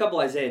 yeah. There's a couple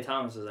Isaiah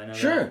Thomases, I know.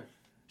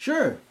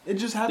 Sure. It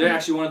just happened. They're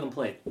actually one of them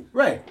played.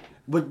 Right.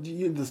 But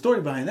the story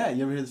behind that,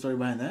 you ever hear the story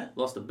behind that?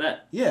 Lost a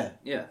bet. Yeah.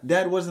 Yeah.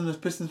 Dad wasn't a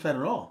Pistons fan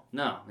at all.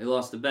 No, he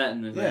lost a bet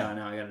and was Yeah. like, oh,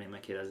 now I gotta name my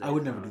kid Isaiah. I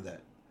would never do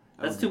that.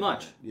 That's too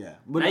much. Yeah.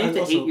 But now you have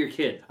to hate your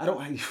kid. I don't.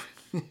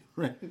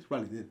 Right. He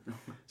probably did.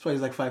 That's why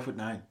he's like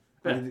 5'9".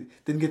 Probably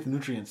didn't get the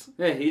nutrients.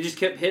 Yeah, he just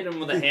kept hitting him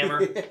with a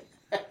hammer.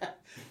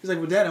 He's like,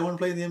 well, Dad, I want to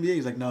play in the NBA.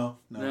 He's like, no,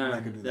 I'm not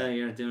gonna do that. No,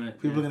 you're not doing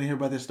it. People are gonna hear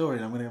about this story,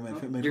 and I'm gonna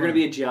make You're gonna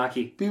be a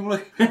jockey. People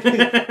are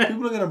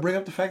gonna bring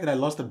up the fact that I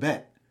lost a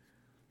bet.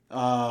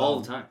 All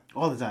the time.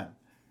 All the time,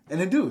 and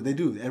they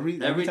do every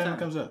time it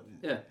comes up.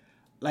 Yeah.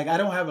 Like, I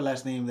don't have a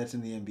last name that's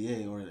in the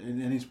NBA or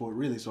in any sport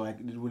really, so it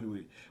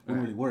wouldn't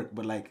really work.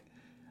 But like,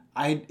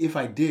 if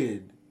I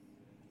did,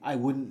 I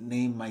wouldn't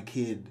name my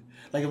kid.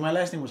 Like, if my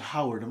last name was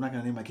Howard, I'm not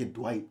gonna name my kid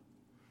Dwight.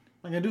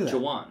 I'm not gonna do that.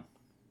 Jawan.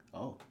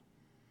 Oh,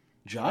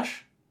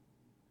 Josh.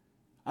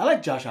 I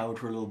like Josh Howard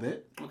for a little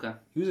bit. Okay.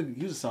 He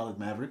was a solid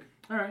Maverick.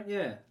 All right.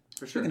 Yeah.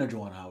 For sure. Speaking of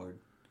Jawan Howard,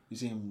 you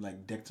see him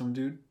like deck some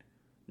dude.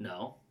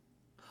 No.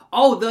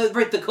 Oh,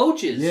 the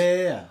coaches.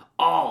 Yeah.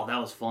 Oh, that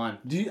was fun.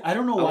 I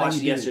don't know I why watched he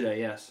it did yesterday.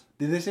 Yes.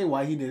 Did they say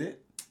why he did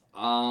it?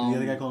 Did the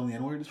other guy call him the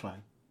N-word? It's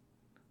fine.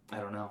 I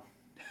don't know.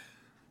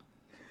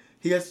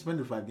 He got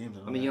suspended 5 games.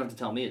 I mean, you don't have to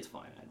tell me it's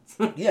fine.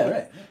 Yeah,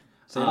 right.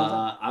 So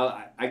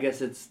I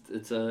guess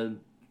it's a.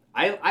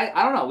 I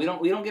don't know.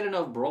 We don't get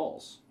enough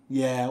brawls.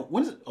 yeah.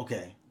 When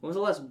was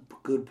the last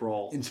good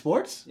brawl? in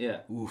sports? Yeah,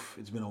 Oof,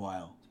 it's been a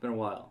while. it's been a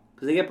while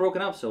because they get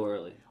broken up so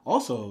early.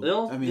 Also,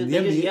 They the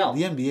just yell.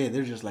 NBA,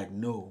 they're just like,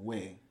 no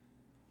way.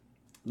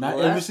 Not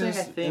The ever last thing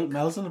since I think-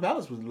 Malice in the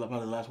Palace was probably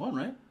the last one,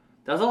 right?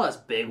 That was the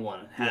last big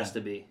one. It has Yeah.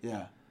 to be.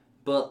 Yeah.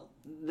 But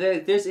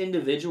there's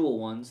individual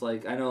ones.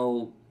 Like, I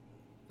know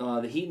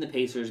the Heat and the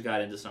Pacers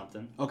got into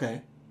something.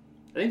 Okay.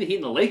 I think the Heat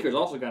and the Lakers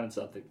also got into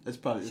something. That's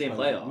probably Same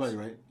probably, playoffs. Probably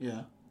right.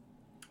 Yeah.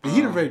 The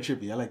Heat are very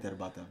trippy. I like that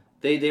about them.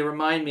 They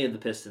remind me of the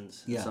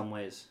Pistons in Yeah. some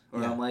ways.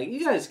 Where Yeah. I'm like,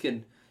 you guys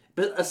can...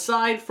 But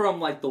aside from,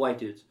 like, the white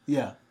dudes,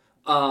 Yeah.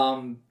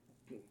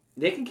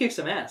 they can kick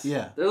some ass.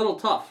 Yeah. They're a little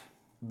tough.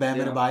 Bam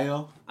Yeah.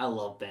 Adebayo. I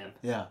love Bam.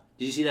 Yeah.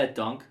 Did you see that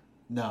dunk?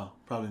 No,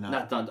 probably not.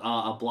 Not dunk,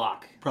 a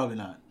block. Probably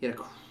not. He had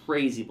a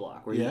crazy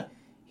block where Yeah.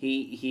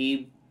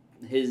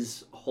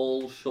 his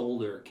whole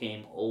shoulder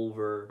came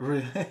over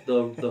Really?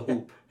 the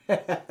hoop,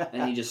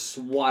 and he just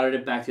swatted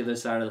it back to the other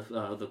side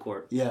of the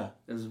court. Yeah.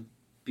 It was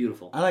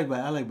beautiful. I like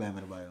Bam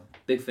Adebayo.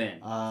 Big fan.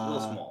 He's a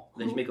little small.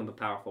 They just make him a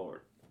power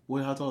forward.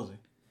 How tall is he?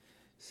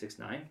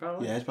 6'9",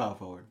 probably. Yeah, it's power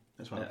forward.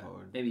 That's power Yeah,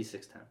 forward. maybe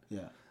 6'10".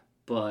 Yeah.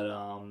 But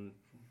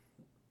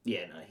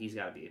yeah, no, he's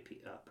got to be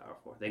a power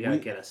forward. They got to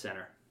get a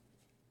center.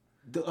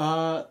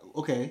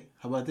 Okay.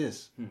 How about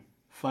this?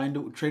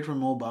 Trade for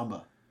Mo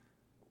Bamba.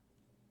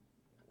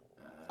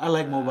 I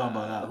like Mo Bamba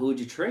a lot. Who would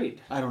you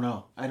trade? I don't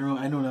know. I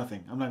know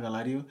nothing. I'm not gonna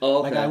lie to you. Oh,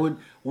 okay. Like, I would.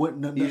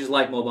 No, You just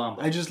like Mo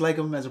Bamba. I just like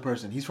him as a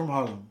person. He's from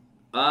Harlem.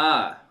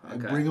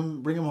 Okay.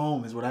 Bring him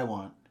home is what I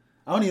want.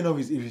 I don't even know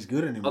if he's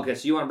good anymore. Okay,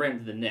 so you want to bring him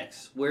to the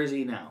Knicks. Where is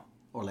he now?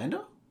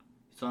 Orlando?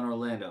 He's on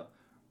Orlando.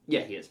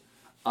 Yeah, he is.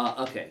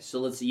 Okay,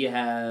 so let's see. You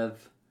have...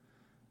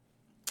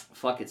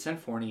 Fuck it, send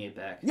Fournier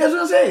back. Yeah, that's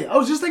what I say. I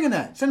was just thinking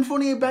that. Send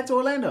Fournier back to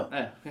Orlando.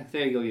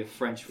 There you go, you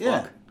French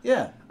fuck.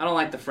 Yeah. I don't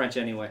like the French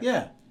anyway.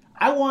 Yeah.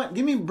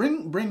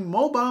 Bring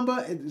Mo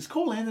Bamba. Is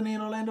Cole Anthony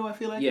in Orlando, I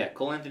feel like? Yeah,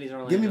 Cole Anthony's in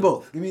Orlando. Give me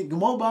both. Give me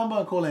Mo Bamba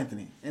and Cole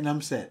Anthony, and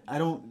I'm set. I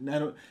don't.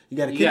 You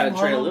got to You got to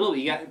trade a little.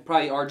 You got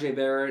probably R.J.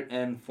 Barrett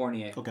and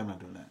Fournier. Okay, I'm not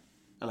doing that.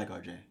 I like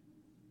RJ.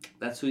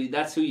 That's who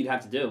you'd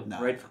have to do,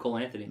 Nah. right, for Cole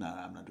Anthony. No,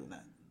 I'm not doing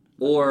that.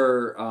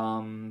 Or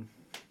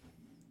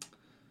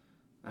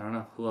I don't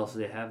know who else do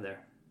they have there.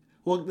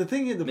 Well, the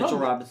thing is, Mitchell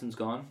Robinson's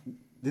gone.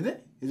 Did they?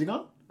 Is he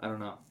gone? I don't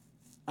know.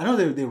 I know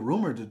they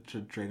rumored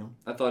to trade him.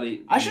 I thought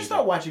I should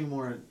start watching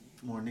more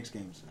Knicks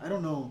games. I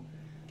don't know.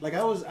 Like,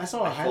 I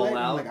saw a highlight. And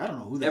I'm like, I don't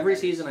know who that Every guy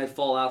is. season I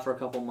fall out for a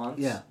couple months.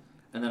 Yeah.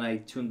 And then I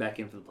tune back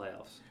in for the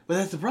playoffs. But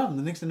that's the problem.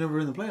 The Knicks are never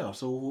in the playoffs.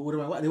 So what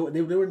do I watch?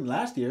 They were in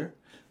last year.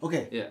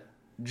 Okay. Yeah.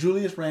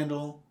 Julius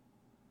Randle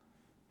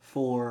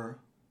for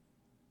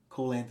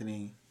Cole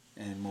Anthony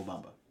and Mo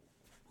Bamba.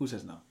 Who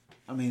says no?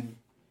 I mean,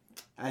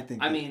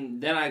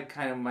 then I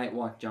kind of might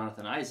want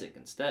Jonathan Isaac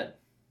instead.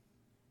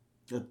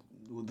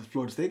 The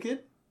Florida State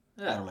kid?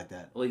 Yeah. I don't like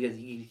that. Well,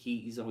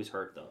 he's always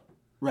hurt though.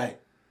 Right.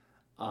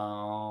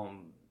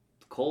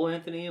 Cole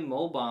Anthony and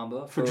Mo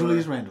Bamba For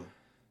Julius Randle.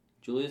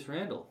 Julius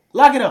Randle.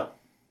 Lock it up.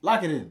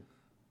 Lock it in.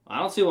 I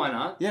don't see why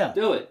not. Yeah.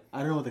 Do it. I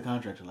don't know what the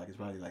contracts are like. It's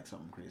probably like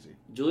something crazy.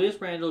 Julius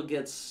Randle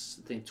gets,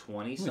 I think,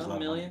 20-something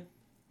million.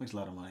 Makes a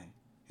lot of money.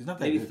 He's not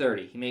that Maybe good.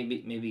 30. He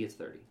maybe gets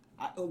 30.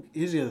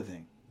 Here's the other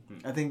thing.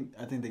 I think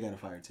they gotta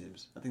fire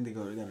Tibbs. I think they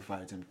gotta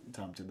fire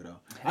Tom Thibodeau.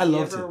 Have you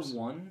love ever Tibbs.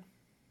 won?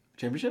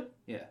 Championship?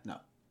 Yeah. No.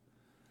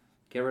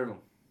 Get rid of him.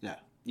 Yeah.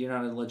 You're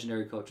not a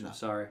legendary coach. No. I'm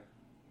sorry.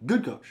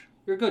 Good coach,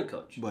 You're a good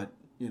coach, but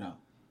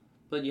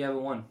but you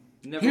haven't won.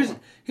 Never Here's won.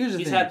 here's the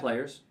He's thing. had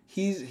players.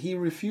 He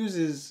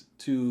refuses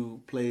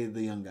to play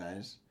the young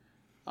guys.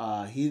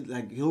 He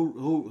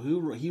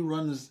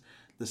runs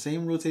the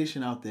same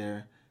rotation out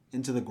there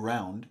into the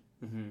ground.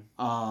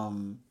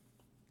 Mm-hmm.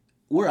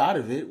 We're out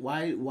of it.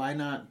 Why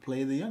not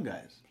play the young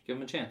guys? Give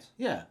him a chance.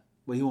 Yeah,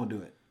 but he won't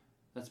do it.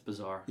 That's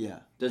bizarre. Yeah,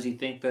 Does he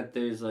think that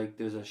there's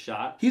a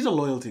shot? he's a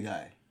loyalty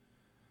guy.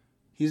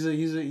 He's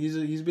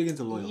big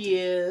into loyalty.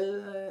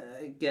 Yeah,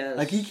 I guess.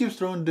 Like he keeps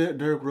throwing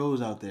Derrick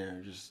Rose out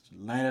there just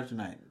night after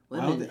night.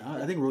 Well,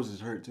 I think Rose is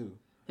hurt too.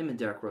 Him and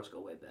Derrick Rose go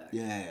way back.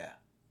 Yeah.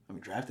 I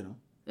mean, drafted him.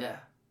 Yeah.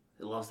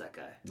 He loves that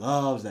guy.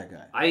 Loves that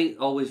guy. I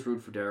always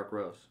root for Derrick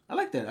Rose. I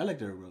like that. I like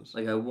Derrick Rose.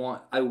 Like I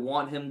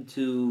want him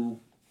to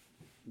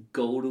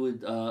go to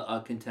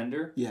a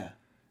contender. Yeah.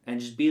 And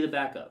just be the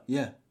backup.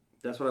 Yeah.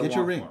 That's what I Get want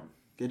your ring. for him.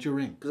 Get your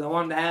ring. Because I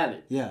want him to have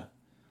it. Yeah.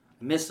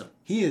 I miss him.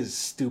 He is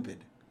stupid.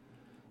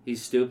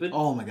 He's stupid.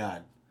 Oh my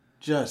god.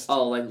 Just.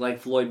 Oh, like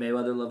Floyd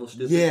Mayweather level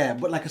stupid. Yeah,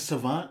 but like a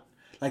savant.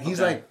 Like he's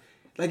Okay.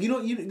 like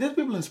there's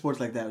people in sports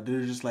like that.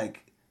 They're just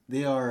like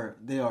they are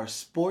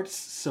sports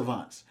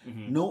savants.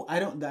 Mm-hmm. No,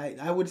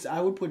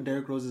 I would put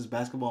Derrick Rose's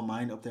basketball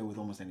mind up there with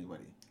almost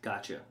anybody.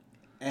 Gotcha.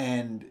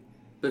 And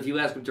But if you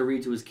ask him to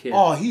read to his kid,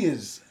 oh, he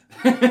is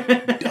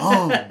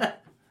dumb.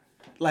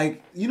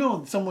 Like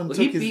someone well,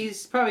 took his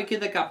he's probably a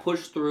kid that got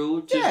pushed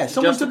through. someone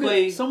just to took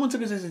play. someone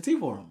took his SAT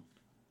for him.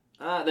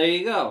 There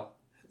you go.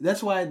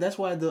 That's why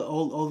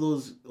all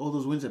those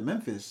wins at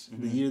Memphis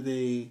the year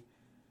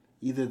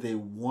they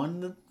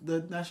won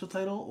the national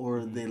title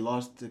or they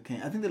lost to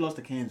I think they lost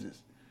to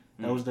Kansas.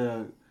 That was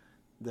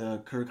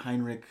the Kirk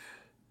Heinrich.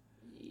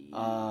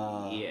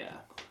 Yeah.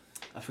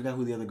 I forgot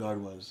who the other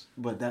guard was,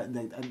 but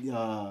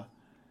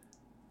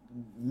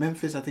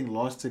Memphis I think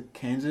lost to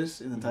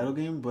Kansas in the title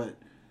game, but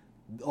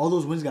all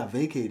those wins got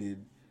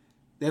vacated.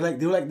 They went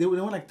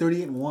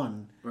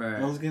 38-1. Right.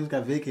 And those games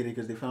got vacated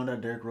because they found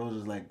out Derrick Rose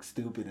was like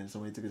stupid and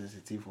somebody took his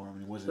SAT for him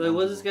and he wasn't. So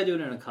what's this eligible. guy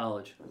doing in a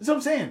college? That's what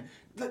I'm saying.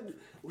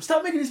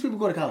 Stop making these people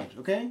go to college,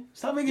 okay?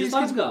 Stop making Just these let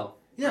kids him go.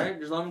 Yeah. Right?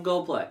 Just let him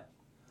go play.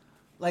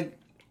 Like,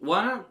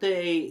 Why don't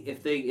they,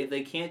 if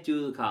they can't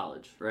do the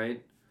college,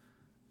 right?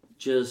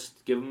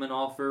 Just give them an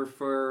offer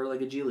for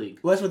like a G League.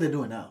 well, that's what they're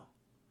doing now.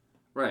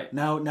 Right.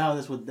 Now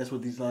that's what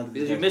these a lot of these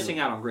Because guys you're are missing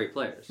doing. out on great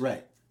players.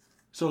 Right.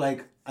 So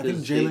like I think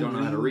 'Cause they Jalen don't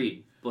know how to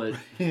Green. read,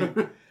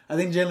 but I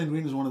think Jalen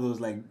Green was one of those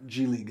like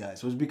G League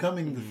guys. So it's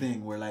becoming the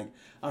thing where like,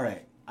 all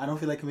right, I don't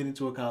feel like committing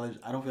to a college.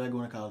 I don't feel like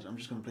going to college. I'm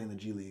just going to play in the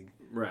G League,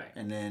 right.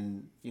 and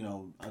then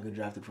I'll get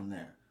drafted from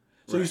there.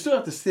 So you Right. still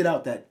have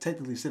to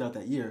technically sit out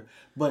that year,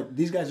 but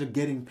these guys are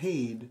getting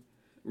paid to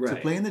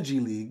Right. play in the G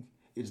League.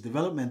 It's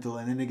developmental,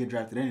 and then they get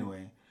drafted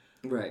anyway.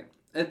 Right.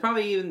 It's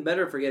probably even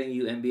better for getting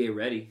you NBA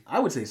ready. I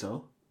would say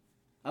so.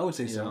 I would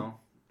say You so. know?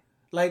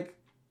 Like,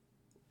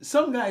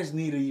 some guys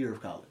need a year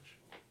of college.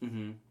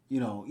 Mm-hmm.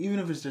 Even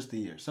if it's just a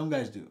year. Some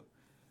guys do.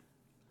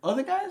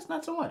 Other guys,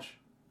 not so much.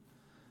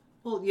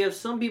 Well, you have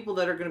some people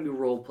that are going to be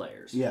role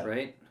players. Yeah.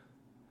 Right?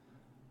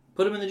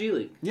 Put them in the G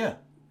League. Yeah.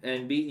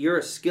 And you're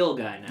a skill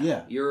guy now.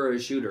 Yeah. You're a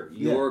shooter.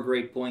 You're a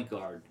great point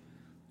guard.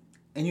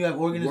 And you have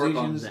Work on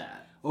organizations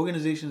that.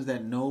 organizations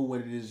that know what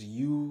it is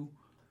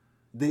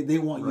they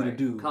want you to Right.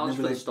 do. College And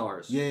for they're the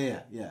stars. Yeah.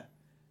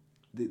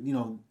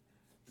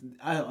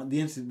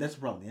 That's the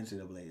problem. The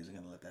NCAA isn't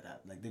going to let that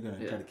happen. Like, they're going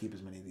to try to keep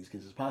as many of these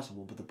kids as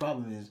possible. But the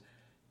problem is,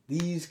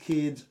 these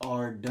kids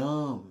are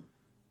dumb.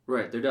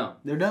 Right, they're dumb.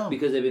 They're dumb.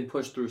 Because they've been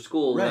pushed through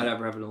school Right. without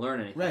ever having to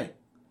learn anything. Right.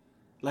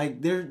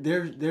 Like,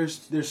 they're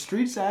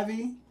street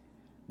savvy.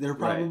 They're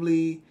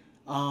probably...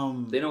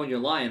 They know when you're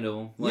lying to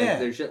them. Like, Yeah.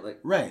 they're shit like...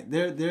 Right.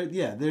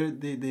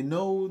 They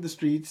know the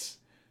streets,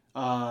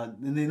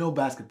 and they know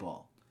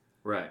basketball.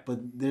 Right. But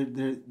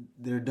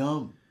they're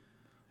dumb.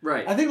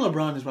 Right. I think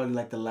LeBron is probably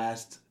like the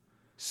last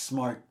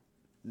smart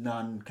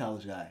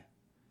non-college guy.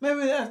 Maybe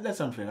that's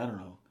unfair. I don't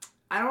know.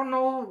 I don't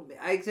know.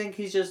 I think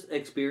he's just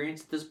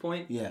experienced at this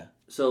point. Yeah.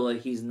 So,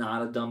 like, he's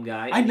not a dumb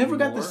guy I never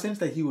got the anymore. sense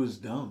that he was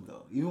dumb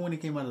though. Even when he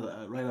came out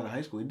of right out of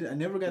high school, I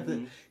never got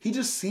the. He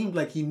just seemed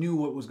like he knew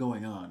what was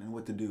going on and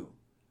what to do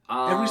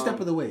every step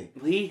of the way.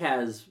 He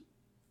has,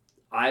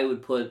 I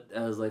would put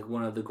as like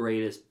one of the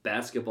greatest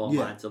basketball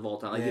minds of all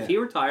time. Like, if he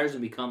retires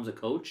and becomes a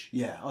coach,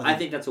 Yeah. I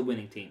think that's a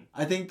winning team.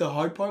 I think the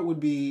hard part would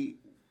be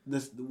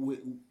this,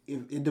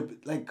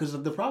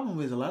 because the problem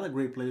is a lot of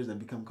great players that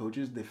become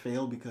coaches, they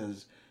fail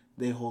because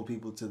they hold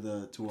people to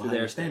a higher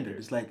their standard.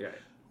 It's like, right.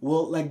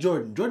 well, like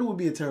Jordan. Jordan would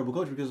be a terrible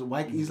coach because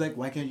he's like,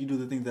 why can't you do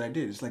the thing that I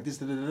did? It's like this,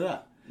 da da da da.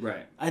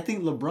 Right. I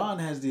think LeBron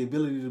has the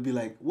ability to be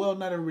like, well,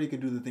 not everybody can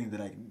do the thing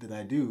that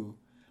I do,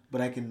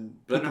 but I can.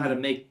 But I know how to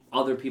make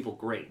other people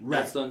great. Right.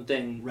 That's the one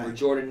thing where Right.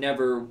 Jordan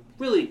never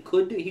really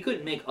could do. He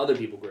couldn't make other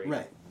people great.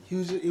 Right.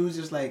 It was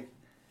just like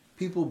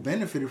people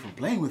benefited from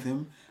playing with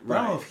him, but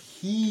I don't know if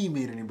he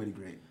made anybody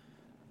great.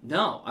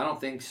 No, I don't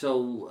think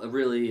so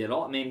really at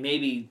all. I mean,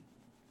 maybe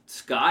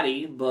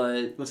Scotty,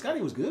 but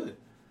Scotty was good.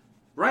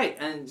 right,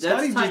 and that's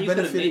Scotty the time just you could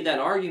have benefited- made that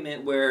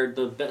argument where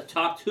the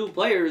top two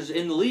players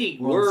in the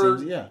league Well,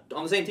 were yeah.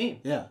 on the same team.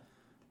 Yeah.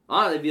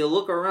 If you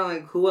look around,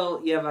 like who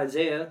else? You have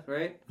Isaiah,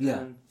 right? Yeah.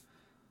 And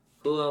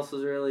Who else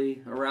was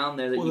really around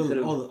there that Well, you could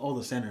have? all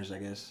the centers, I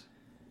guess.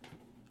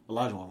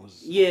 Olajuwon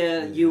was.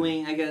 Yeah,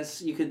 Ewing. I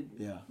guess you could.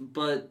 Yeah.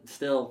 But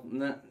still,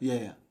 not,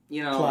 Yeah.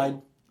 you know.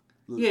 Clyde.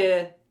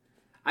 Yeah,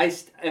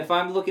 if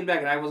I'm looking back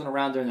and I wasn't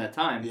around during that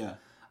time. Yeah.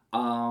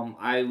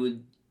 I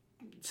would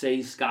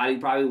say Scotty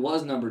probably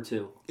was number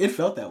 2. It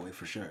felt that way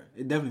for sure.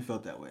 It definitely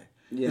felt that way.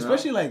 You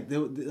Especially like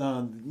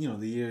the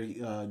year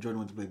Jordan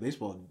went to play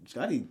baseball.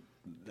 Scotty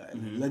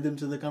led them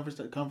to the conference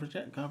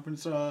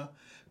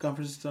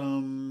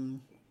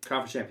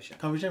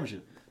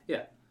championship.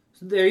 Yeah.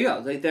 So there you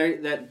go. Like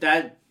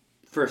that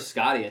for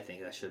Scotty, I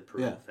think that should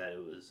prove that it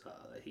was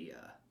that he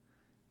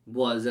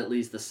was at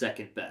least the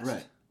second best.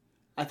 Right.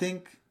 I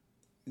think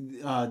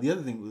the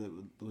other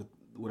thing with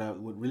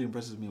what really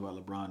impresses me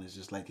about LeBron is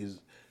just like his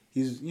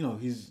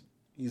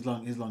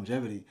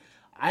longevity.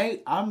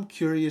 I'm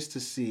curious to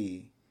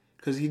see,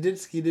 because he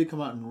did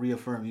come out and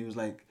reaffirm. He was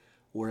like,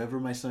 wherever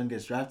my son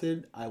gets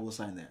drafted, I will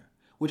sign there,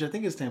 which I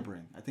think is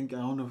tampering. I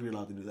don't know if you're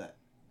allowed to do that.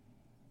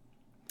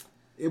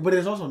 But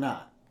it's also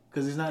not,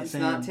 because it's not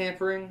saying. It's not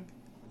tampering.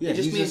 Yeah, it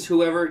just means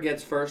whoever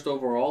gets first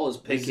overall is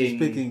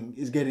picking.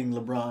 Is getting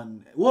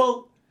LeBron.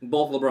 Well,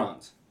 both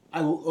LeBrons.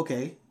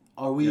 Okay.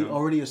 Are we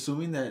already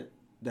assuming that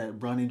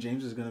Bronny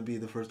James is going to be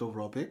the first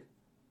overall pick?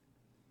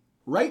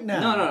 Right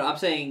now. No. I'm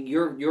saying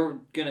you're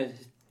gonna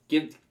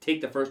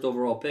take the first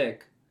overall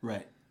pick.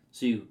 Right.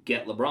 So you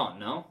get LeBron,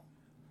 no?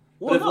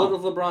 Well, but what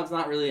if LeBron's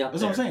not really up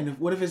That's there? what I'm saying.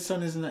 What if his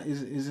son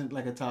isn't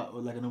like a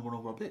number 1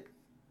 overall pick?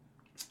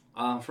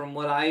 From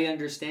what I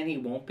understand, he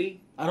won't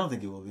be. I don't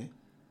think he will be.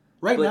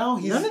 Right now,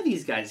 none of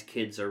these guys'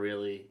 kids are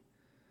really.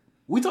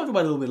 We talked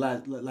about it a little bit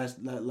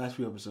last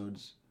few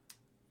episodes.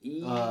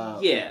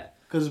 Yeah.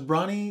 Because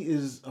Bronny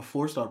is a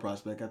 4-star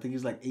prospect. I think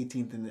he's like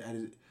 18th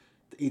in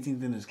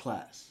his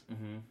class.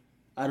 Mm-hmm.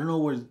 I don't know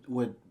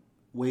what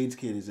Wade's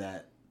kid is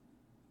at.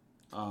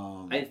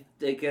 I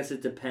guess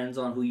it depends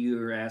on who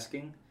you're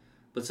asking.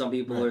 But some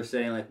people are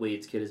saying like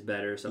Wade's kid is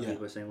better. Some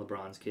people are saying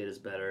LeBron's kid is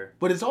better.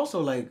 But it's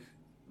also like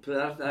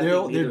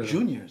they're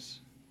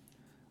juniors.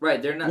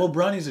 Right, they're not. Well,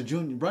 Bronny's a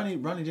junior.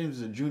 Bronny James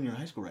is a junior in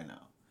high school right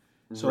now.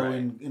 So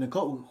in a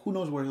couple, who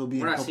knows where he'll be?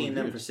 We're not seeing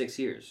them for 6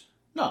 years.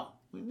 No,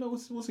 we'll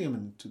see him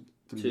in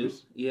 3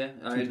 years. Yeah,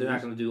 they're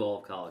not going to do all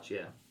of college.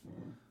 Yeah,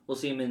 we'll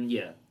see him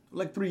in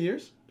like 3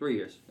 years. 3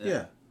 years.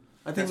 Yeah.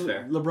 I think that's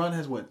fair. LeBron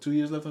has 2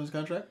 years left on his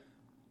contract.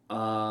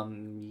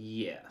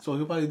 Yeah. So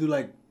he'll probably do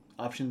like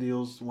option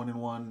deals,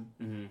 1-and-1,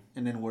 and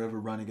then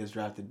wherever Bronny gets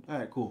drafted. All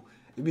right, cool.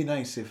 It'd be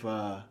nice if.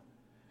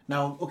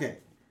 Now, okay,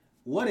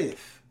 what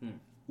if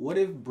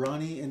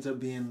Bronny ends up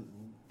being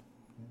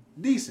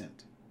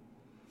decent?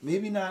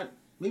 Maybe not.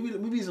 Maybe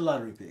he's a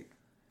lottery pick.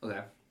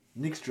 Okay.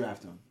 Knicks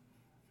draft him.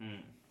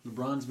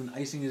 LeBron's been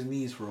icing his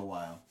knees for a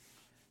while.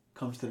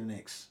 Comes to the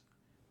Knicks,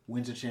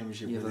 wins a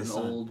championship with his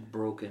son. Old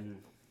broken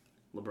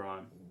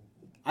LeBron.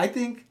 I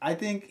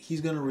think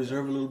he's gonna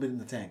reserve a little bit in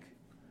the tank.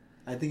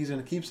 I think he's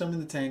gonna keep some in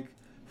the tank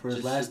for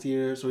his last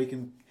year, so he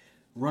can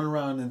run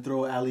around and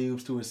throw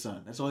alley-oops to his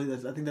son. That's all.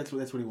 I think that's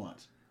what he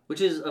wants. Which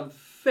is a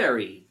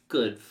very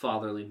good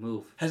fatherly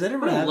move. Has that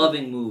ever happened? A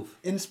loving move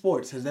in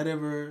sports? Has that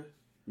ever?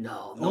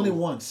 No. Only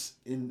once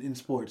in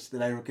sports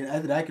that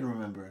I can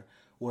remember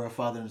where a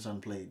father and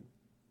son played.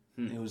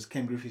 It was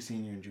Ken Griffey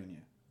Sr. and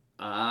Jr.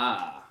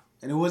 Ah.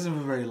 And it wasn't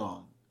for very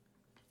long.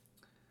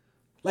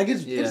 Like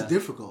it's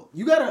difficult.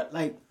 You gotta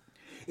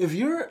if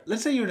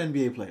let's say you're an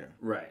NBA player.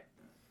 Right.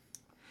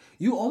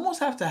 You almost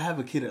have to have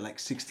a kid at like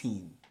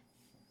 16.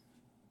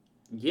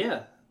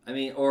 Yeah. I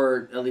mean,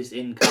 or at least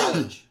in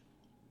college.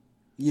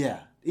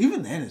 Yeah.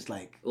 Even then it's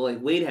like... Well,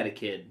 like Wade had a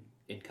kid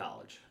in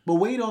college. But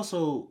Wade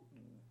also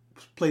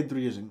played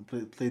 3 years in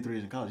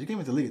college. He came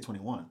into the league at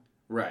 21.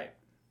 Right.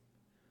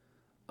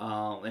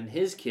 And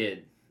his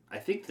kid, I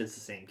think that's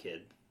the same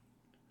kid.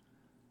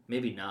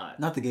 Maybe not.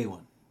 Not the gay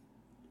one.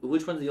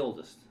 Which one's the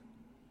oldest?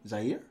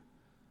 Zaire?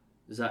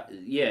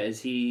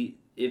 Is he...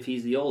 If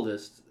he's the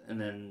oldest, and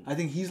then... I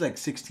think he's like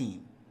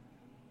 16.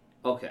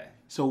 Okay.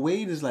 So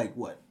Wade is like,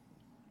 what?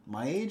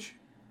 My age?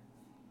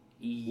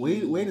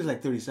 Wade is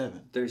like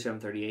 37. 37,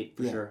 38,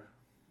 for sure.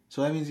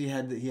 So that means he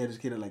had his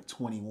kid at like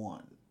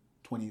 21.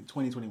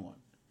 21.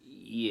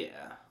 Yeah.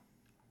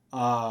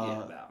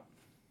 About.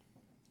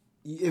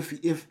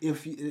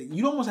 If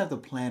you'd almost have to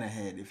plan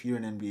ahead if you're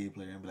an NBA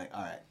player and be like,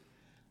 all right,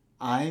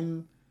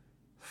 I'm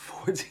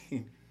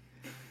 14.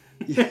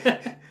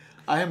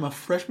 I am a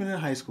freshman in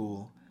high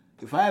school.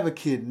 If I have a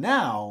kid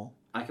now,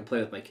 I can play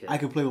with my kid. I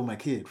can play with my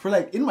kid for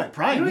like in my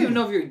prime. I don't even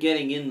know if you're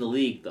getting in the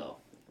league though.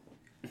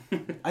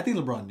 I think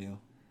LeBron knew.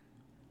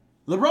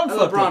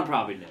 LeBron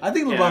probably knew. I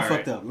think LeBron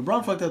fucked up.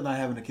 LeBron fucked up not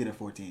having a kid at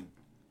 14.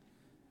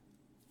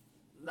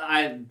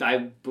 I'm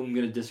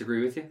gonna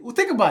disagree with you. Well,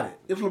 think about it.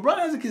 If LeBron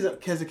has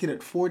a kid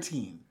at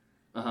 14,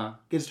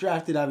 gets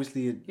drafted,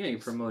 obviously. You're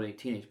promoting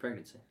teenage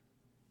pregnancy.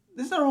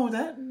 There's nothing wrong with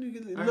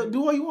that.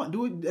 Do all you want.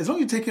 Do it as long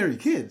as you take care of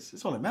your kids.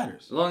 That's all that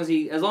matters. As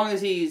long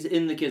as he's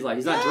in the kid's life,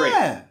 he's not Drake.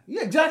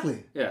 Yeah,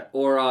 exactly. Yeah,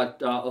 or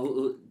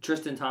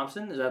Tristan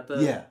Thompson. Is that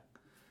the? Yeah.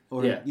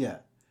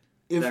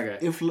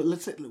 If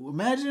let's say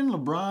imagine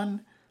LeBron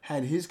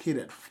had his kid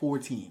at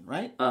 14,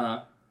 right?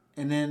 Uh-huh.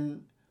 And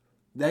then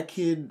that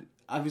kid,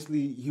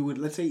 obviously, he would,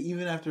 let's say,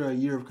 even after a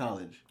year of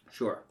college,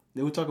 Sure.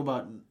 they would talk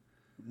about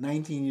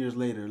 19 years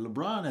later.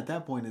 LeBron at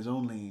that point is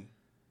only,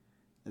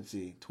 let's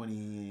see,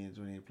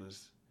 28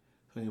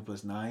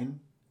 plus 9.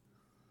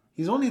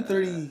 He's only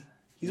 30.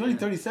 He's only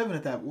 37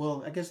 at that.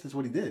 Well, I guess that's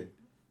what he did.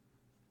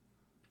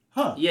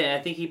 Huh. Yeah,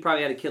 I think he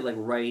probably had a kid like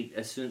right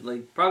as soon,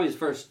 like probably his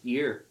first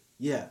year.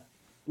 Yeah.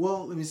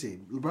 Well, let me see.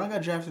 LeBron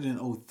got drafted in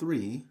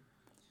 03.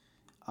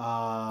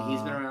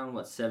 He's been around,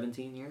 what,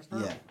 17 years now?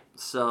 Yeah.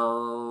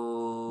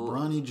 So...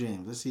 Bronny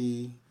James. Let's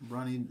see.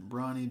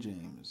 Bronny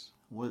James.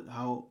 What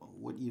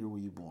year were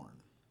you born?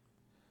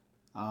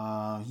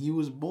 He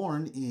was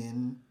born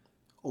in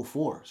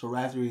 04. So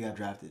right after he got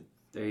drafted.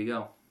 There you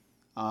go.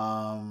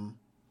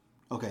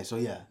 Okay, so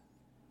yeah.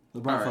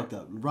 LeBron fucked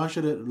up. LeBron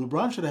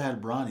should have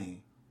had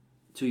Bronny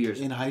 2 years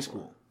in high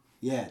school.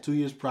 Yeah, 2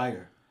 years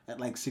prior, at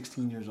like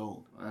 16 years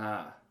old.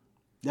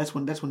 That's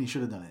when he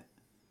should have done it.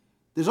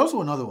 There's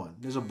also another one.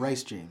 There's a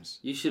Bryce James.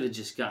 You should have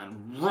just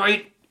gotten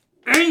right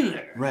in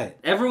there. Right.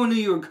 Everyone knew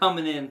you were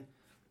coming in.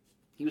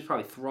 He was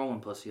probably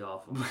throwing pussy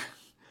off him.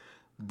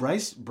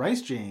 Bryce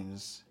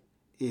James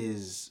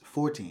is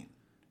 14.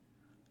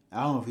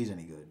 I don't know if he's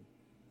any good.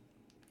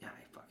 Yeah,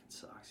 he fucking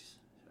sucks.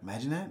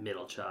 Imagine that.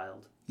 Middle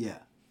child. Yeah.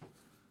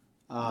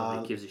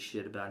 Nobody gives a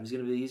shit about him.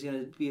 He's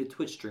gonna be a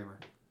Twitch streamer.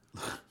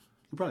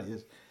 He probably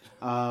is.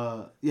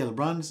 Yeah,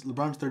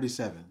 LeBron's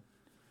 37.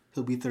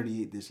 He'll be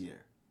 38 this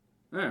year.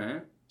 All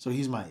right. So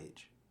he's my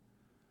age.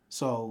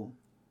 So,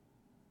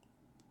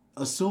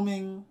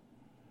 assuming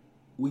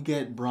we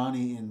get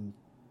Bronny in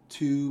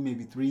 2,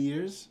 maybe 3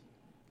 years,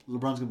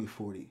 LeBron's gonna be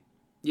 40.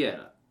 Yeah,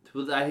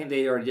 well, I think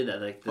they already did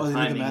that. Like the they did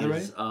the timing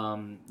math is,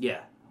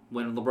 yeah,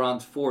 when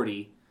LeBron's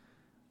 40,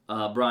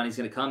 Bronny's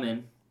gonna come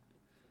in,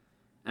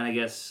 and I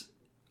guess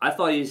I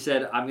thought he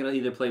said I'm gonna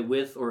either play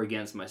with or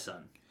against my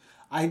son.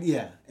 I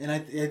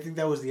think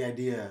that was the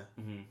idea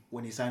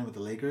when he signed with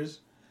the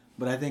Lakers,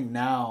 but I think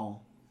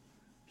now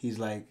he's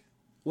like,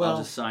 well, I'll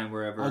just sign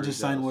wherever. I'll just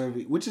sign wherever,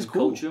 which is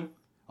cool. Coach him.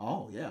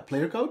 Oh yeah,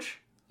 player coach.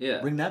 Yeah,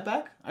 bring that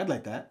back. I'd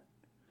like that.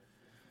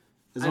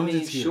 As I long mean,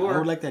 as it's here. sure. I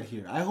would like that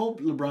here. I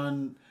hope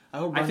LeBron.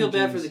 I feel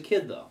bad for the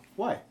kid though.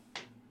 Why?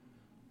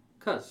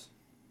 Cause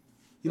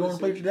you don't want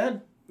to play with your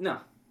dad? No.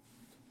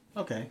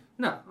 Okay.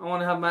 No, I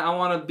want to have my. I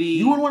want to be.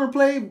 You wouldn't want to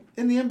play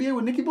in the NBA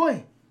with Nicky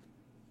Boy?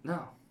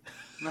 No,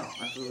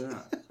 absolutely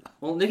not.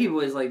 Well, Nicky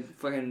Boy's like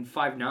fucking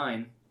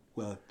 5'9".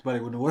 Well, but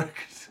it wouldn't work.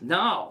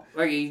 No,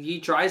 like he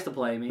tries to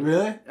play me.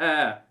 Really?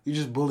 Yeah. You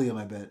just bully him,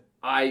 I bet.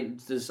 I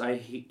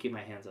keep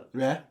my hands up.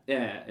 Yeah.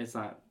 Yeah, it's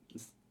not.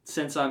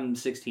 Since I'm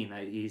 16,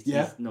 he's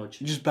no.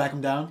 You just back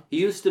him down.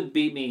 He used to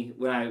beat me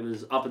when I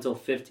was up until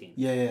 15.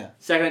 Yeah.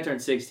 Second I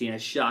turned 16, I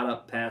shot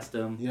up past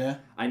him. Yeah.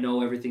 I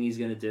know everything he's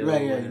gonna do.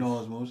 Right. Yeah. You know all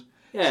his moves.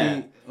 Yeah.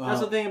 See, that's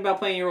the thing about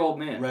playing your old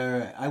man.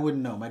 Right. I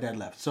wouldn't know. My dad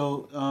left.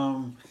 So.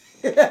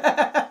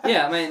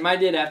 Yeah. My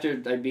dad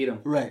after I beat him.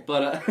 Right.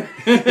 But.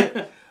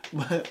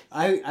 But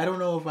I don't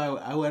know if I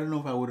don't know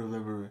if I would have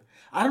ever.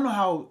 I don't know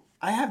how.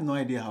 I have no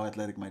idea how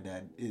athletic my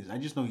dad is. I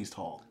just know he's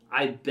tall.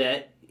 I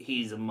bet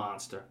he's a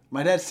monster.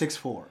 My dad's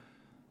 6'4".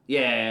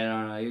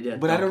 Yeah, no, your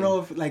dad. But I don't know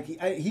if like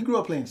he grew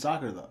up playing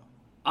soccer though.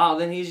 Oh,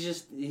 then he's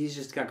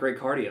just got great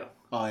cardio.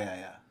 Oh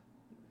yeah.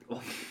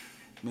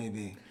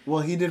 Maybe.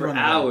 Well, he did For run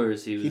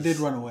hours. away. He did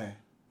run away.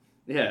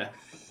 Yeah,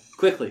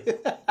 quickly.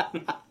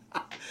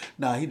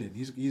 Nah, he did.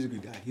 He's a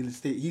good guy. He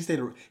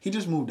stayed. He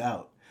just moved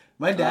out.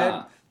 My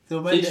dad.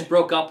 So you just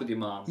broke up with your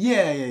mom.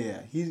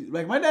 Yeah. He's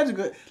like my dad's a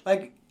good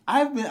like.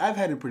 I've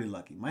had it pretty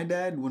lucky. My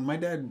dad, when my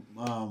dad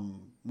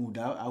moved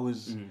out, I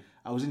was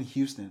in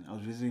Houston. I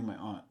was visiting my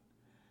aunt,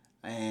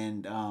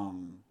 and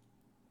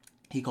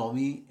he called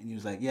me and he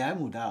was like, "Yeah, I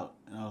moved out,"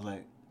 and I was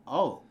like,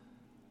 "Oh,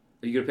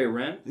 are you gonna pay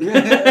rent?"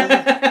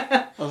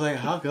 Yeah. I was like,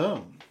 "How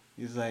come?"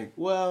 He's like,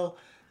 "Well,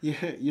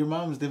 your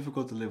mom's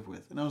difficult to live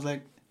with," and I was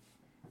like,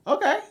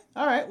 "Okay,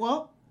 all right,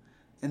 well,"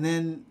 and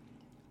then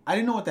I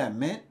didn't know what that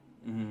meant,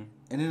 and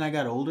then I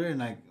got older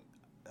and I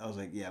was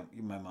like, yeah,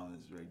 my mom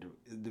is very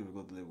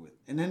difficult to live with.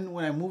 And then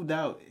when I moved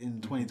out in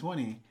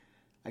 2020,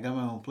 I got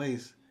my own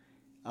place.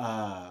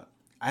 I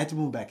had to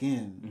move back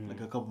in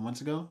like a couple months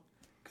ago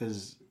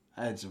because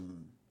I had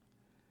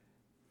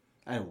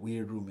a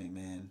weird roommate,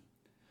 man.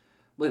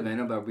 Wait a minute, I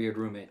know about weird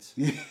roommates.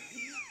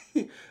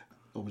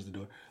 Opens the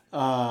door.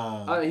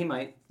 He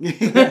might.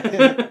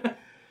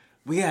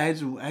 But yeah, I had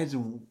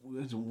some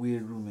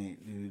weird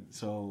roommate, dude.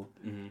 So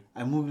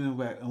I moved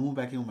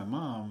back in with my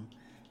mom.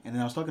 And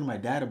then I was talking to my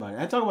dad about it.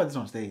 I talked about this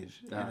on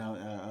stage,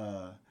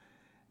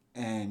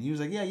 and he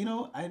was like, "Yeah,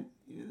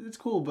 it's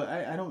cool, but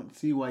I don't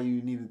see why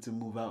you needed to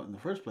move out in the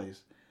first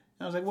place."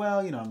 And I was like,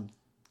 "Well, I'm in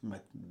my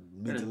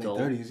mid to late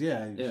 30s.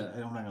 Yeah, I'm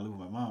not gonna live with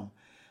my mom."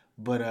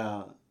 But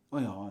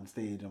on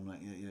stage, I'm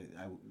like,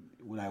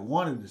 what I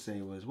wanted to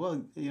say was,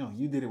 "Well,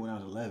 you did it when I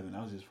was 11.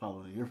 I was just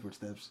following your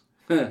footsteps."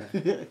 A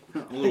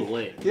little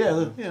late.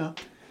 Yeah,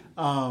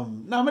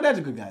 no, my dad's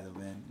a good guy though,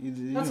 man.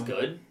 That's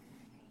good.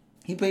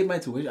 He paid my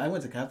tuition. I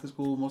went to Catholic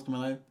school most of my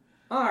life.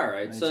 All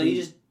right. Right, So so he he-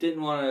 just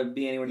didn't want to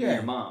be anywhere near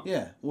your mom.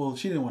 Yeah. Well,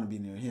 she didn't want to be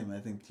near him. I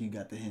think he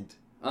got the hint.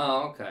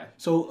 Oh, okay.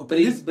 So, But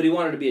he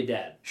wanted to be a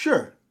dad.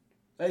 sure.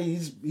 Hey,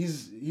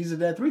 he's a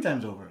dad 3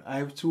 times over. I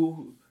have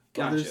 2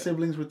 other Gotcha.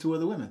 siblings with 2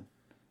 other women.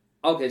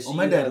 Okay. So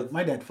my you dad have-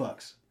 my dad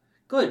fucks.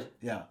 Good.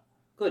 Yeah.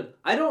 Good.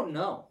 I don't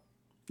know.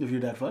 If your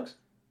dad fucks?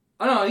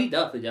 Oh no, he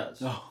definitely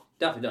does. Oh,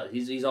 Definitely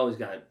does. He's always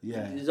got.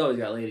 Yeah. He's always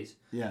got ladies.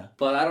 yeah.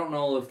 But I don't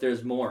know if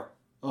there's more.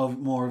 Of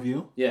more of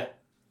you? Yeah.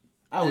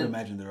 I would And-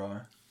 imagine there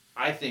are.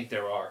 I think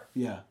there are.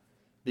 Yeah.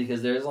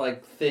 Because there's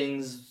like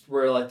things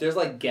where like there's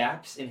like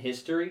gaps in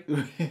history.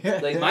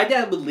 Like my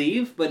dad would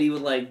leave, but he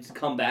would like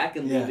come back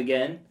and leave Yeah.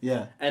 again,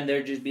 Yeah. and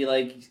there'd just be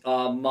like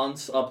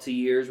months up to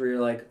years where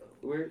you're like,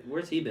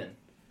 where's he been?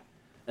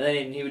 And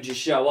then he would just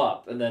show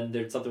up, and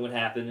then something would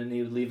happen, and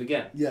he would leave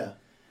again. Yeah.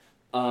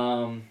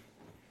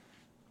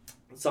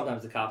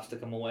 Sometimes the cops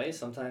took him away.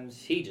 Sometimes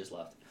he just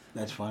left.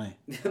 That's funny.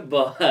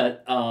 But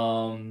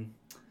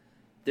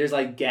there's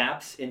like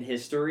gaps in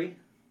history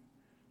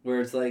where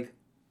it's like,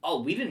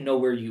 oh, we didn't know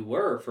where you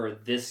were for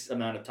this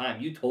amount of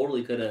time. You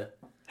totally could have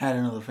Had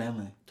another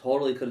family.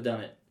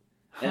 done it.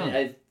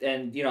 Huh.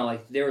 And you know,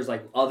 like there was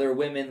like other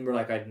women where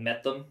like I'd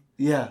met them,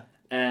 Yeah.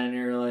 and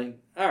you're like,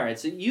 all right,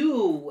 so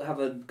you have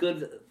a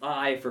good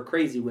eye for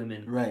crazy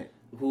women Right.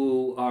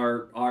 who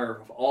are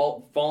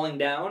all falling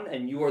down,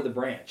 and you are the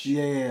branch.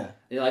 Yeah.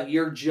 You're like,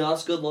 you're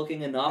just good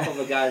looking enough of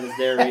a guy that's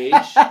their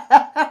age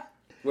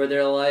where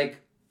they're like,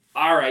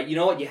 all right, you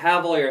know what? You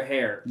have all your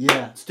hair. Yeah.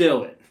 Let's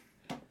do it.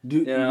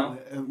 You know?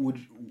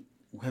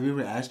 Have you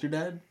ever asked your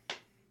dad?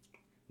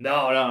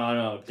 No.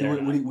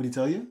 Would he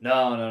tell you?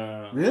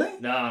 No. Really?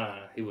 No.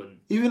 He wouldn't.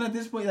 Even at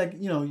this point, like,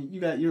 you know,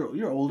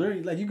 you're older,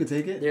 like you could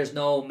take it. There's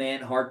no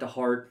man heart to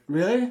heart.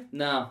 Really?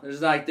 No,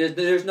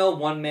 there's no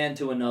one man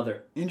to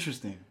another.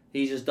 Interesting.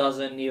 He just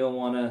doesn't even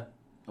want to.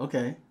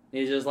 Okay.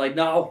 He's just like,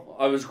 no,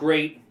 I was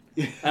great,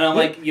 and I'm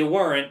like, you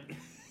weren't.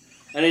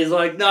 And he's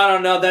like,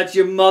 no, that's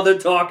your mother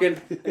talking.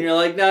 And you're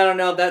like,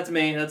 no, that's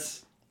me.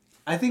 That's.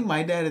 I think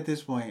my dad at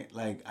this point,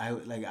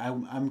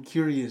 I'm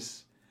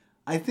curious.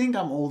 I think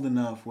I'm old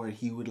enough where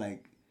he would I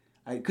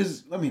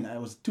was I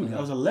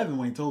was 11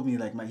 when he told me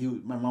like my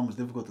mom was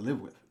difficult to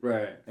live with,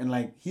 Right. and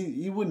like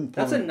he wouldn't.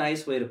 Pull That's a me.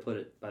 nice way to put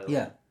it, by the way.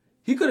 Yeah,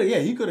 he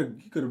could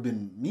have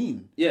been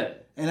mean, Yeah.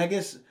 and I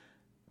guess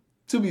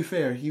to be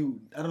fair,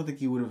 I don't think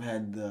he would have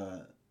had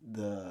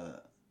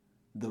the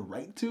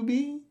right to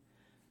be.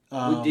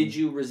 Did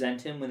you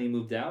resent him when he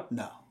moved out?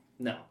 No.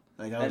 No.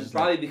 Like I And was just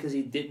probably because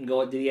he didn't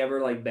go. Did he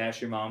ever like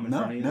bash your mom in no,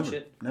 front of you never, and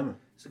shit? never.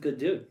 He's a good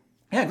dude.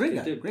 Yeah, great Good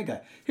guy, dude. great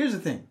guy. Here's the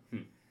thing.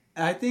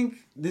 I think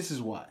this is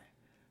why.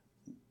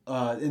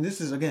 And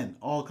this is, again,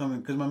 all coming...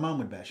 Because my mom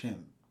would bash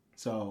him.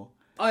 So...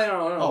 Oh,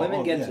 no.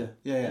 Women get yeah, to.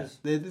 Yeah.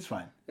 It's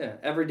fine. Yeah,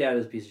 every dad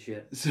is a piece of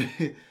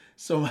shit.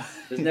 So...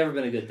 There's never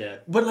been a good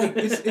dad. But, like,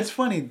 it's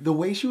funny. The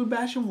way she would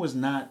bash him was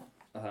not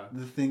Uh-huh.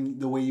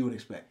 the way you would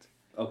expect.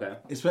 Okay.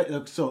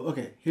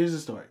 Okay, here's the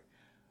story.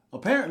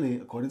 Apparently,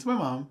 according to my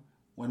mom,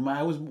 when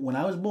I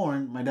was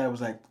born, my dad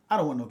was like, I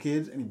don't want no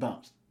kids, and he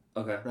bounced.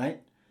 Okay.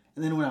 Right?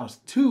 And then when I was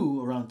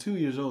around 2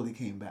 years old, he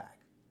came back.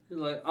 He's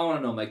like, I want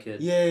to know my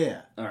kid.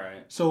 Yeah. All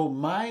right. So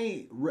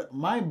my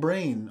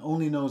brain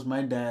only knows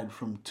my dad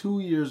from 2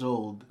 years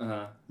old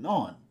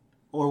on,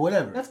 or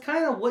whatever. That's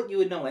kind of what you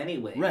would know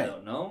anyway, Right.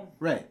 though, no?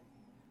 Right.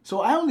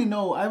 So I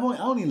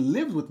only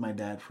lived with my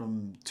dad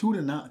from 2 to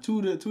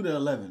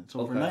 11,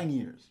 so for Okay. 9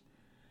 years,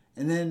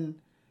 and then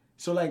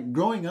so like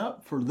growing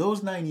up for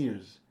those 9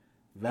 years,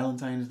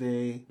 Valentine's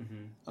Day,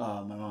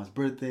 my mom's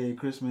birthday,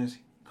 Christmas,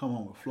 come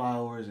home with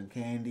flowers and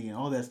candy and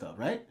all that stuff,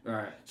 right? All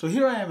right. So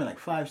here I am at like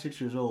 5, 6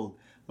 years old.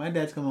 My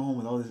dad's coming home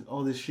with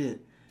all this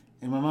shit,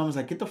 and my mom was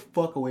like, "Get the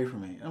fuck away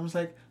from me!" And I was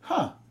like,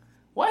 "Huh?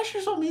 Why is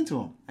she so mean to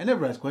him?" I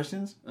never asked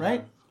questions,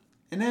 right?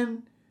 And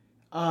then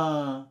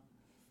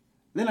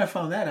I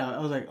found that out. I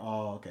was like,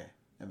 "Oh, okay,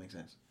 that makes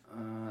sense."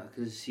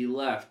 Because he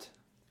left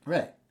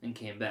Right. and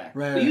came back.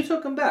 Right, But you right.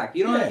 took him back.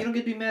 You don't. Yeah. You don't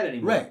get to be mad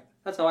anymore. Right.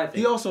 That's how I think.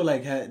 He also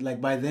had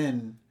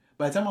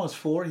by the time I was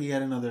 4, he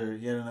had another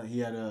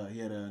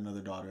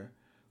daughter,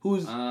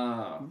 who's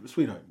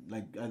sweetheart.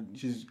 Like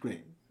she's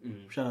great.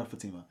 Shout out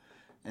Fatima.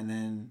 And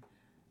then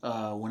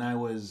when I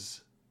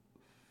was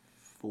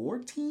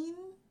 14,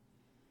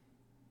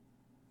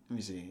 let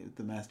me see if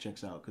the math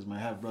checks out, because my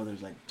half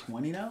brother's like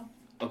 20 now.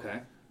 Okay.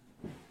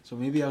 So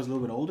maybe I was a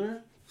little bit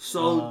older.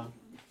 So,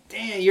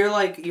 damn, you're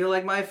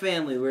like my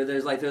family, where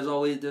there's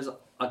always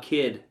a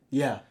kid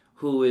Yeah.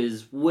 who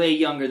is way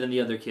younger than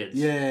the other kids.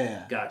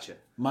 Yeah. Gotcha.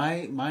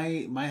 My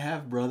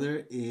half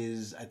brother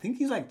is, I think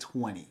he's like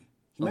 20.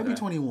 He might be Okay.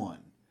 21,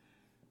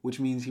 which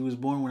means he was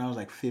born when I was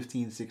like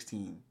 15,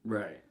 16.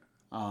 Right.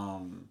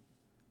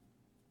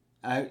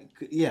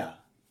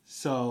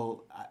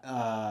 So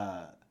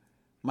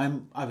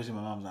obviously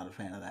my mom's not a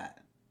fan of that.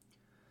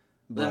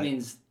 That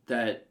means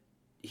that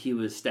he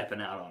was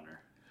stepping out on her.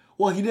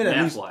 Well, he did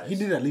Math-wise.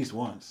 at least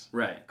once.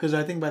 Right. Because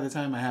I think by the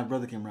time my half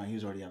brother came around, he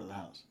was already out of the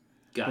house.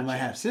 Gotcha. But my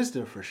half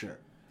sister for sure.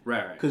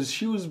 Right. Because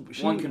she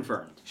One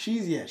confirmed.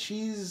 She's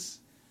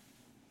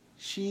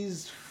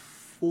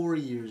 4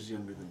 years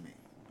younger than me.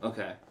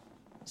 Okay.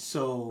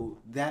 So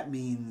that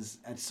means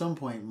at some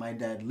point my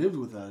dad lived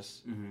with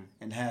us Mm-hmm.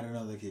 and had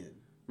another kid,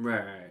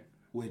 Right.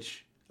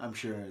 which I'm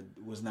sure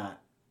was not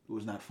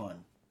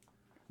fun.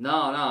 No,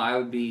 I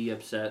would be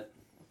upset.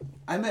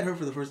 I met her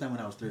for the first time when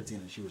I was 13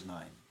 and she was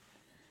 9.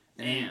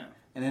 Damn.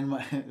 And then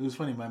it was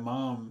funny. My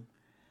mom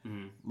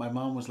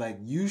was like,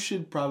 "You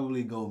should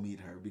probably go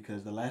meet her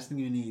because the last thing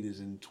you need is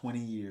in 20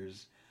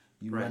 years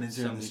you Right, run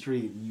into her in the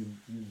street and you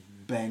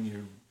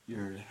bang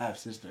your half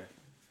sister."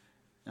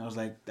 And I was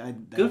like,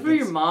 Good for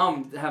your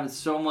mom having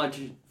so much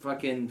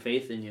fucking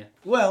faith in you.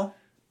 Well,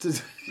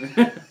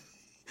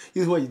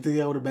 what you think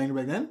I would have banged her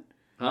back then?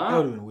 That would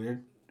Huh? have been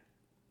weird.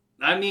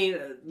 I mean,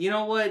 you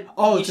know what?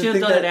 Oh, you to should have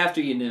think done it that-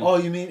 after you knew. Oh,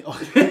 you mean? Oh.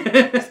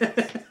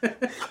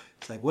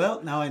 It's like,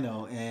 well, now I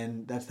know,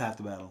 and that's half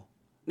the battle.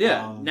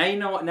 Yeah. Now you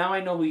know. Now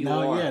I know who you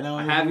now- are. yeah, now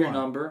I I know have who you your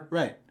are. number.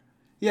 Right.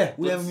 Yeah,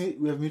 we Let's-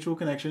 have mutual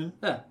connection.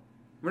 Yeah.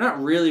 We're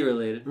not really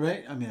related.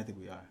 Right? I mean, I think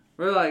we are.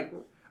 We're like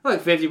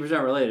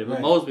 50% related, but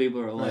Right. most people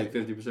are like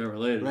Right. 50%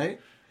 related. Right?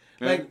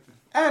 Right? Like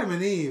Adam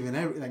and Eve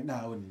and no,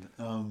 I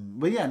wouldn't.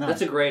 But yeah, no.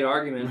 That's a great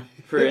argument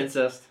for Yeah.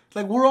 incest. It's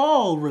like we're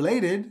all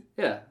related,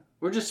 Yeah.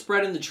 We're just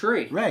spreading the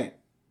tree. right?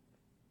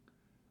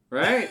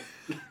 Right?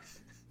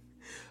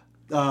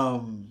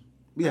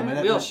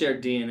 Yeah, we all share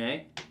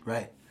DNA.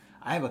 right.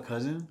 I have a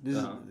cousin. This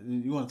Uh-huh.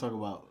 is you want to talk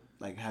about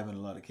like having a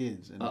lot of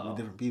kids and Uh-oh. with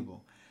different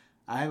people.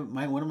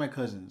 One of my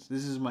cousins.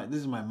 This is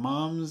my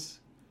mom's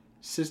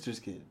sister's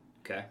kid.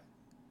 Okay.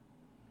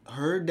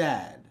 Her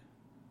dad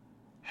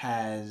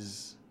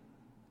has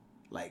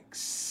like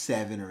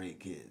 7 or 8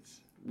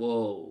 kids.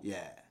 Whoa.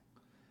 Yeah.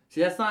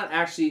 See, that's not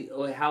actually.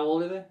 Wait, how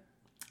old are they?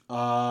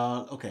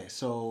 Okay,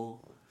 so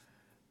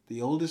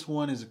the oldest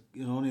one is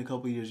only a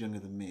couple years younger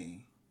than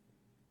me.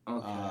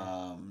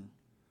 Okay.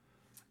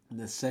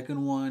 The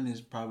second one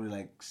is probably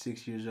like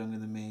 6 years younger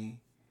than me.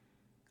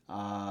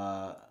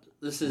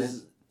 This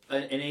is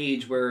an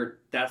age where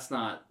that's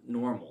not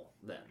normal.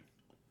 Then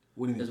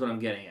What do you mean? is what I'm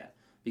getting at,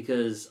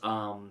 because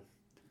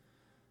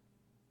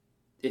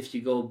if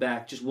you go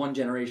back just one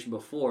generation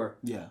before,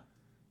 Yeah.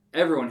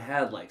 everyone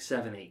had like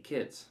 7, 8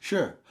 kids.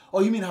 Sure. Oh,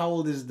 you mean how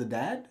old is the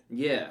dad?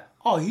 Yeah.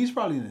 Oh, he's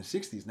probably in his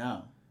 60s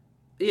now.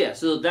 Yeah,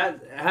 so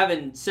that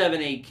having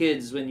 7, 8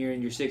 kids when you're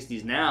in your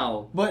 60s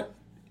now, But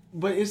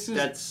it's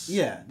just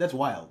that's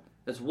wild.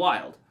 that's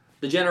wild.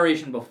 The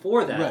generation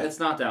before that, Right. it's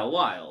not that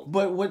wild.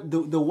 But what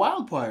the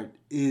wild part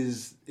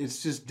is,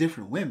 it's just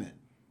different women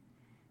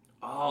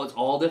Oh, it's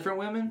all different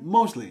women?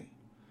 mostly.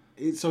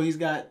 He's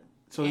got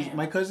Damn.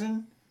 my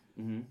cousin.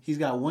 Mm-hmm. He's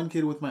got one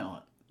kid with my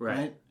aunt.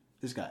 Right.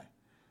 This guy,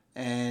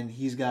 and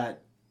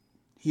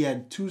he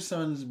had 2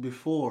 sons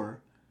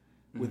before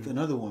with Mm-hmm.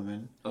 another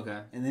woman,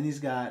 Okay. and then he's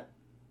got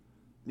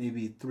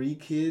maybe 3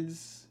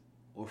 kids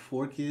or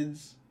 4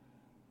 kids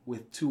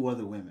with 2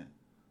 other women.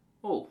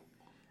 Oh.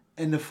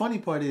 And the funny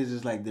part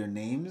is like their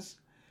names.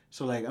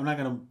 So like I'm not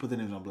gonna put the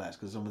names on blast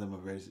because some of them are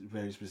very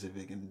very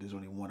specific and there's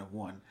only one of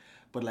one.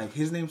 But like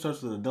his name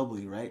starts with a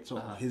W, right? So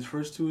his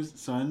first 2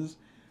 sons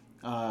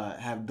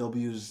have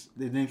W's.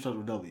 Their name starts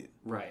with W.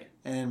 Right.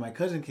 And my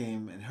cousin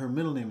came and her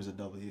middle name is a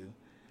W,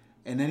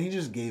 and then he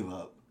just gave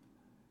up,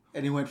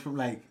 and he went from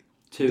like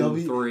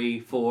 2, 3,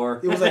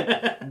 4. It was like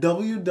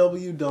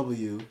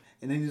WWW,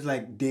 and then he's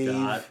like Dave.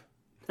 Dot.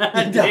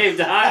 Dave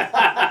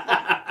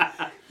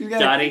Dot. He's got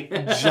Dottie.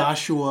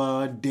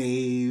 Joshua,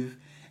 Dave.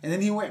 And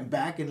then he went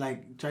back and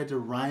like tried to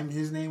rhyme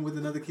his name with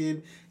another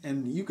kid,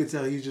 and you could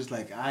tell he's just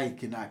like, I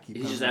cannot keep.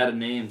 He's coming just up. out of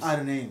names. Out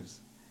of names.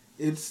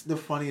 It's the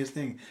funniest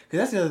thing because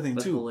that's the other thing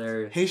That's too.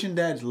 hilarious. Haitian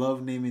dads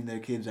love naming their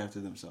kids after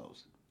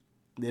themselves.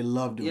 They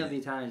love doing Yeah, it. the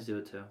Italians do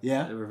it too.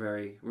 Yeah? They were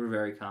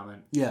very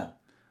common. Yeah,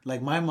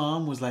 like my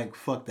mom was like,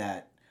 "Fuck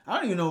that." I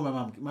don't even know what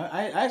my mom.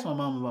 I asked my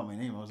mom about my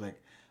name. I was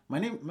like,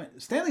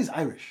 Stanley's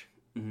Irish.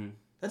 Mm-hmm.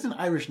 That's an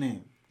Irish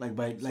name. Like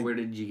by So like. where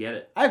did you get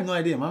it? I have no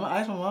idea. I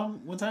asked my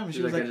mom one time, and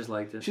she was like, I just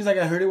liked it. she's like,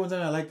 I heard it one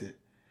time, I liked it.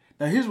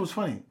 Now here's what's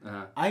funny.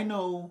 Uh-huh. I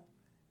know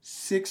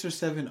 6 or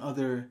 7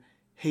 other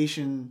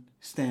Haitian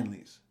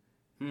Stanleys,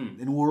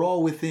 and we're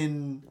all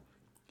within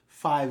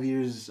 5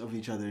 years of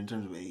each other in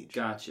terms of age.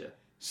 Gotcha.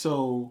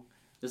 So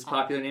This is a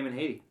popular name in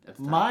Haiti at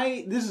the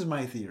time. this is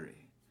my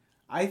theory.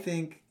 I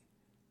think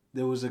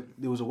there was a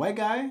white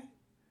guy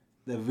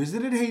that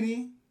visited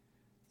Haiti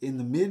in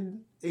the mid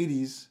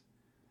 '80s,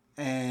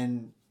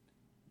 and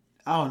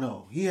I don't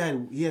know. He had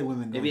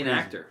women. Maybe going an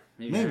crazy. actor.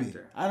 Maybe an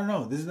actor. I don't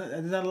know. There's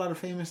not a lot of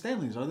famous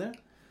Stanleys, are there?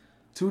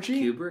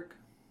 Tucci?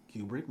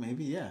 Kubrick,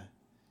 maybe, yeah.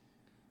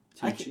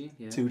 Tucci,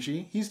 yeah.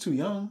 Tucci. He's too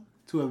young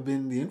to have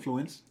been the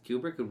influence.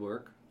 Kubrick could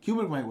work.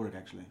 Kubrick might work,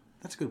 actually.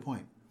 That's a good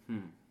point.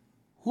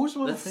 Who's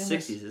one of That's the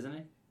the famous? 60s, isn't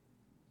he?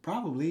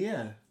 Probably,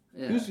 yeah.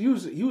 Yeah. He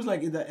was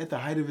like at the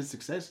height of his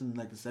success in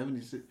like the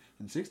 70s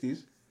and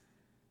 60s.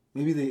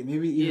 Maybe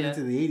even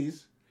into the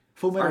 80s.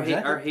 Full Metal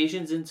Jacket. Are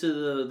Haitians into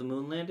the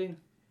moon landing?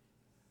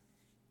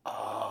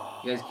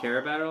 You guys care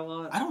about it a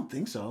lot? I don't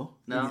think so.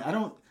 No? I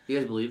don't. You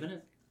guys believe in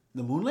it?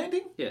 The moon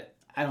landing? Yeah.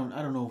 I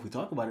don't know if we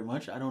talk about it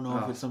much. I don't know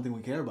if Oh. it's something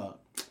we care about.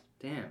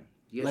 Damn.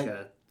 You guys Like-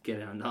 gotta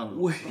get on the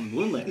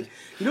moon landing.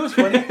 You know what's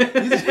funny?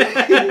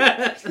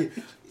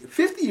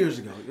 50 years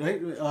ago,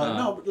 right?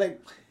 No, but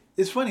like,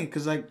 it's funny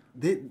because like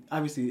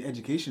obviously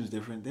education is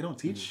different. They don't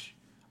teach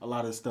a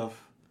lot of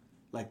stuff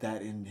like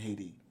that in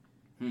Haiti.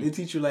 They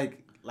teach you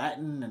like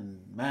Latin and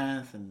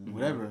math and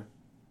whatever.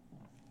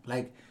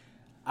 Like,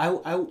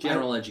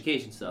 general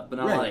education stuff, but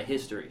not a lot of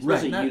history.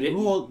 Right,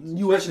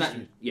 U.S.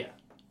 history. Yeah.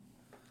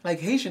 Like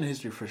Haitian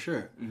history for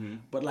sure.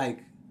 But like,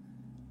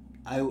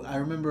 I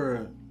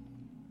remember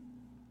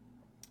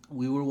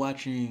we were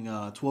watching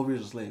 12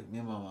 Years a Slave. Me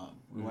and my mom.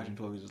 We were watching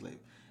 12 Years a Slave.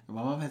 And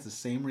my mom has the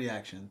same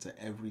reaction to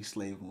every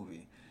slave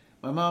movie.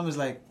 My mom is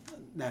like,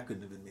 that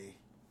couldn't have been me.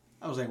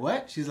 I was like,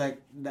 what? She's like,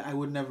 I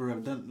would never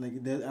have done, like,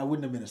 I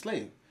wouldn't have been a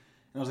slave.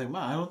 And I was like,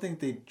 Mom, I don't think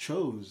they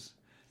chose.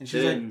 And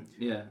she's like,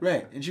 yeah.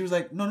 Right. And she was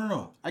like,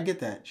 no, I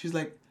get that. She's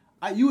like,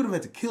 you would have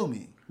had to kill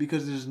me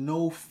because there's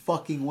no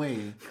fucking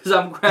way. Because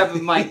I'm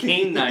grabbing my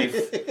cane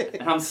knife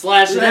and I'm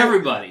slashing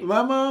everybody.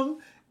 My mom,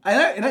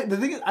 the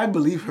thing is, I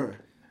believe her.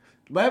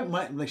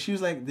 Like, she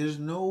was like, there's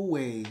no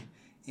way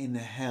in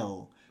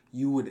hell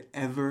you would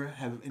ever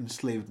have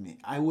enslaved me.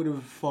 I would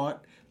have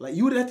fought, like,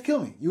 you would have had to kill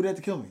me. You would have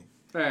had to kill me.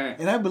 Right.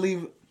 And I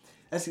believe,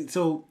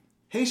 so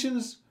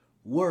Haitians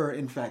were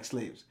in fact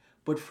slaves,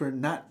 but for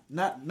not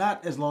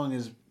as long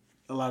as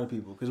a lot of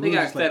people. Because they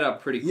got fed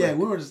up pretty quick. Yeah,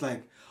 we were just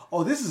like,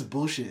 oh, this is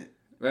bullshit.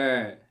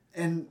 Right.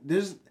 And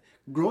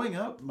growing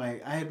up, I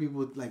had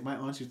people, like, my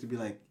aunts used to be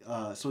like,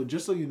 so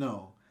just so you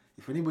know,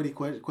 if anybody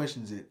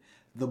questions it,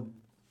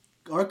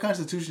 our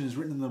Constitution is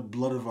written in the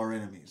blood of our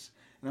enemies.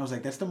 And I was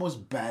like, that's the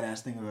most badass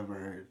thing I've ever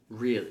heard.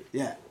 Really?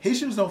 Yeah.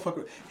 Haitians don't fuck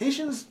with...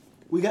 Haitians,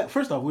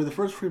 first off, we're the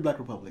first free black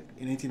republic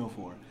in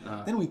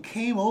 1804. Then we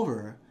came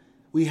over,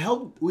 we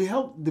helped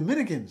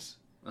Dominicans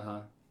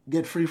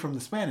get free from the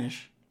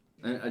Spanish.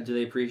 And do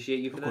they appreciate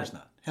you for that? Of course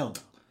not. Hell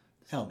no.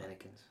 Hell no.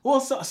 Dominicans. Well,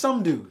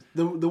 some do.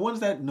 The ones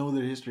that know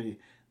their history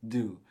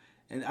do.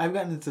 And I've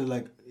gotten into,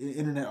 like,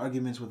 internet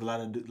arguments with a lot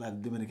of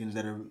Dominicans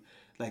that are,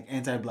 like,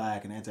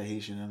 anti-black and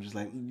anti-Haitian. I'm just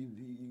like,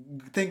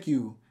 thank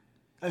you.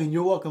 I mean,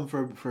 you're welcome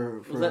for the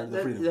freedom.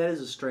 That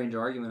is a strange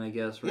argument, I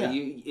guess. Right?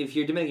 Yeah. If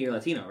you're Dominican, you're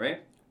Latino,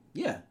 right?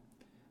 Yeah.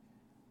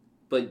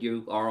 But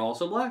you are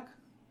also black?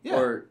 Yeah.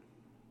 Or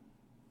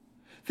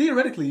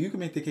theoretically, you can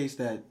make the case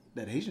that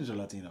Haitians are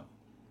Latino.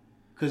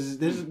 Because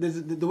there's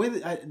the way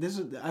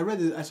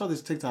that I saw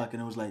this TikTok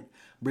and it was like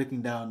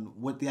breaking down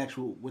what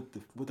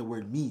the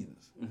word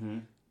means.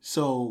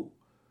 So,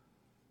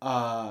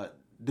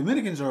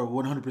 Dominicans are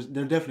 100%.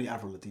 They're definitely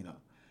Afro-Latino.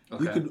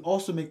 Okay. You could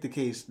also make the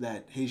case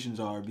that Haitians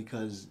are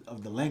because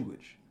of the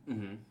language.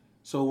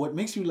 So what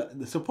makes you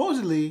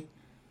supposedly,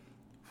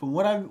 from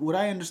what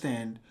I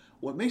understand,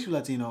 what makes you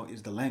Latino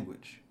is the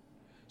language.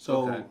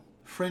 So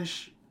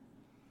French,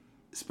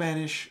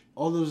 Spanish,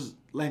 all those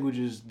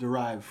languages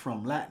derive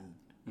from Latin.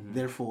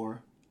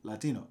 Therefore,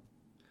 Latino.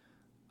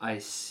 I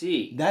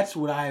see. That's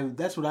what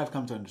I've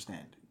come to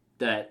understand.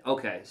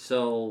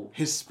 So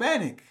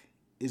Hispanic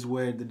is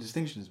where the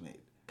distinction is made.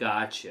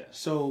 Gotcha.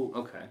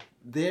 So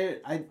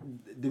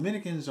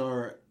Dominicans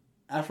are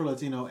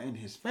Afro-Latino and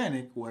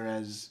Hispanic,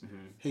 whereas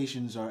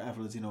Haitians are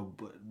Afro-Latino,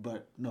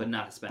 but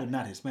not Hispanic. But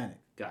not Hispanic.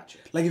 Gotcha.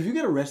 Like if you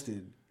get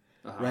arrested,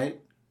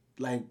 right?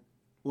 Like,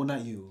 well,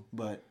 not you,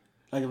 but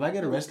like if I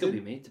get arrested, it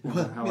could be me,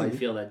 depending on how I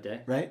feel that day,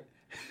 right?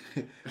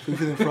 We're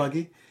feeling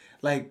froggy,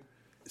 like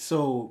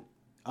so.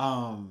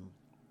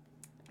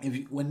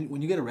 If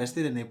when you get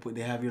arrested and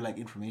they have your like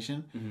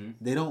information,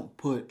 they don't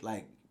put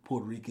like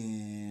Puerto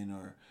Rican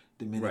or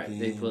Dominican. Right,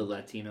 they put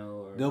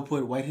Latino or... They'll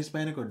put white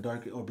Hispanic or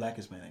dark or black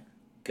Hispanic.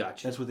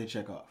 Gotcha. That's what they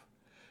check off.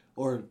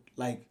 Or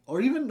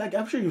even like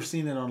I'm sure you've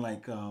seen it on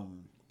like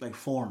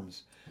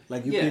forms.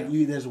 Like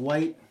there's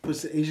white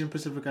Asian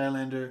Pacific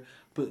Islander,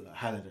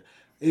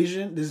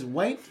 Asian. There's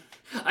white.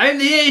 I'm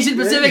the Asian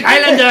Pacific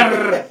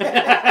Islander.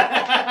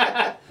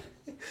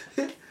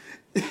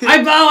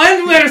 I bow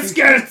and wear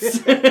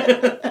skirts.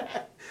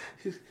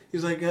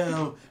 He's like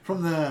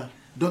from the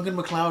Duncan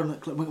McLean.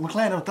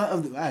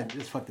 I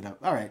just fucked it up.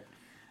 All right.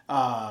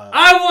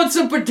 I want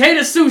some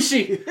potato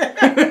sushi.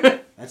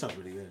 That sounds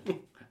pretty good.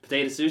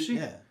 Potato sushi?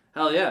 Yeah.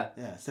 Hell yeah.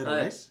 Yeah. Instead of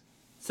rice?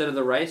 Instead of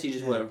the rice, you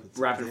just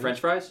wrap it in French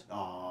fries?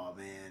 Oh,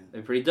 man.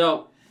 They're pretty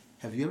dope.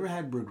 Have you ever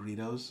had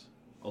burritos?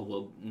 Oh,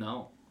 well,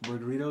 no.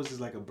 Burritos is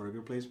like a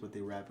burger place, but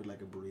they wrap it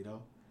like a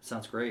burrito.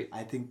 Sounds great.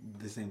 I think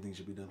the same thing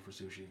should be done for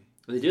sushi.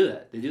 They do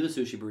that. They do the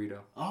sushi burrito.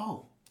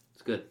 Oh.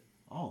 It's good.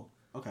 Oh,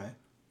 okay.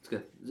 It's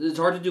good. It's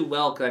hard to do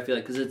well, cause I feel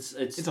like, because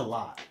it's a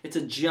lot. It's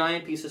a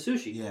giant piece of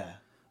sushi. Yeah.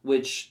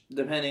 Which,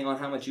 depending on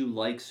how much you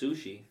like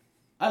sushi.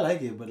 I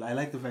like it, but I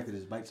like the fact that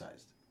it's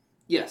bite-sized.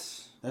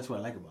 Yes. That's what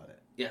I like about it.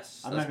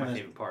 Yes, that's my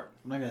favorite part.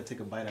 I'm not going to take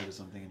a bite out of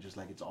something and just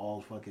like it's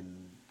all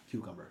fucking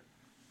cucumber.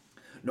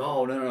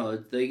 No.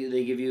 They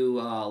give you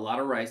a lot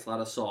of rice, a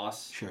lot of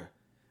sauce. Sure.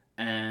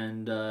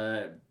 And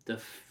the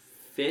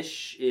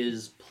fish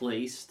is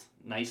placed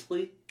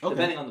nicely,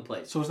 depending on the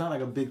place. So it's not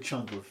like a big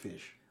chunk of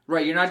fish.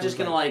 Right, you're not just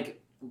going to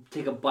like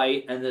take a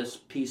bite and this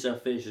piece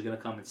of fish is going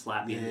to come and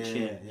slap you in the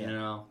chin, you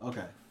know?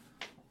 Okay.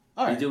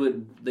 All right.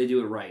 They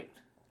do it right.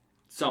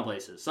 Some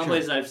places. Some Sure.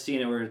 places I've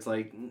seen it where it's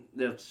like,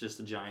 that's just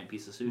a giant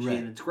piece of sushi Right.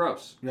 and it's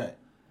gross. Right.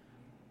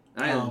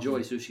 And I enjoy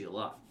sushi a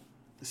lot.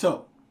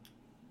 So,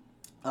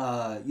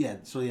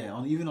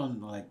 even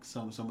on like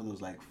some of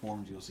those like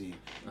forms you'll see,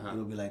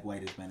 it'll be like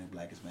white Hispanic,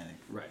 black Hispanic,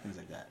 Right. things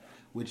like that.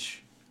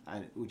 Which I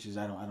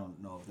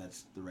don't know if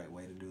that's the right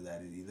way to do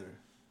that either.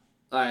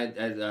 I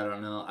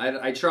don't know.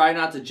 I try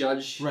not to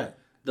judge Right.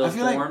 those I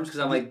feel like forms because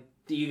I'm like,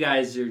 you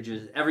guys are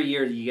just, every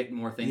year you get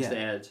more things to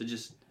add. So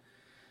just,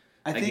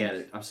 I get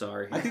it. I'm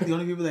sorry. I think the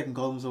only people that can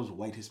call themselves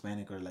white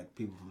Hispanic are like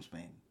people from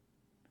Spain.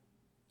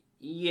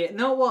 Yeah.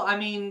 No, well, I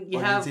mean, you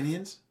have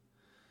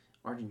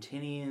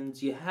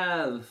Argentinians. You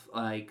have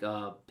like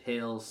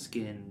pale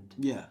skinned.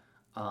 Yeah.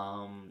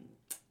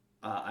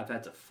 I've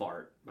had to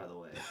fart, by the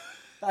way.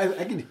 I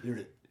can hear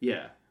it.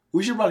 Yeah.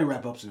 We should probably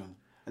wrap up soon.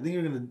 I think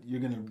you're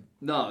gonna.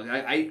 No,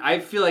 I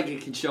feel like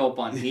it can show up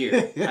on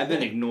here. I've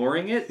been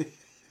ignoring it,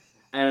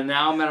 and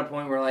now I'm at a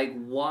point where like,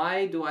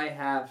 why do I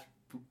have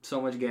so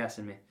much gas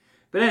in me?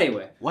 But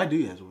anyway. Why do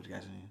you have so much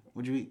gas in you?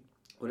 What'd you eat?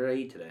 What did I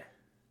eat today?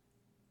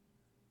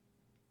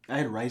 I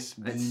had rice,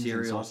 beans,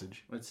 and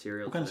sausage. What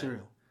cereal? What kind of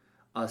cereal?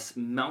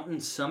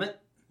 Mountain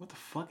Summit. What the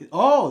fuck is?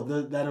 Oh,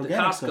 that organic The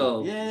Costco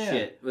stuff. Yeah.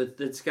 shit.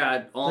 It's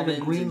got almonds.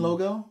 Like a green and...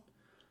 logo,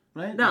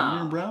 right? No.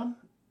 Green and brown.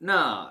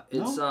 No,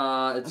 it's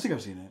I think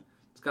I've seen it.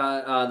 It's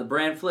got the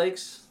bran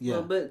flakes a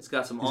little bit. It's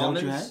got some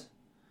almonds. That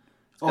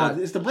what you had?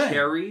 It's the bran.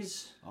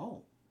 Cherries.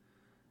 Oh.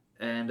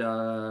 And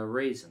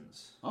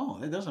raisins. Oh,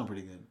 that does sound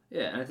pretty good.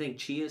 Yeah, and I think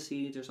chia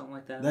seeds or something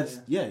like that. That's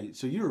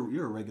so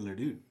you're a regular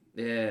dude.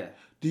 Yeah.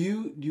 Do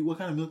you what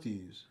kind of milk do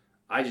you use?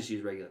 I just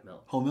use regular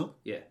milk. Whole milk?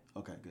 Yeah.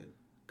 Okay, good.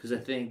 Because I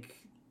think,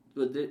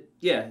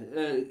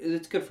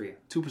 it's good for you.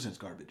 2%'s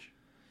garbage.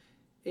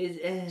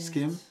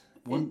 Skim?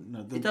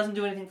 It doesn't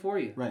do anything for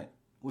you. Right.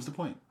 What's the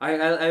point?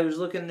 I was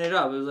looking it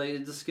up. It was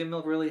like, does skim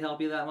milk really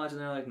help you that much?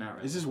 And they're like, not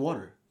really. It's just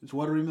water. It's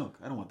watery milk.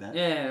 I don't want that.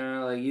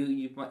 Yeah, like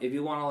you if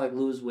you want to like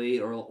lose weight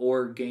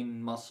or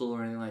gain muscle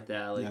or anything like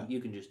that, like you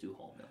can just do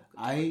whole milk.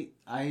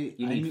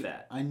 You need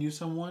fat. I knew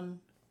someone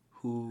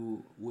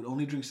who would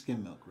only drink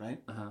skim milk, right?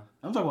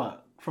 I'm talking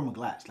about from a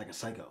glass, like a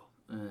psycho,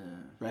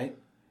 right?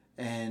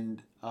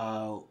 And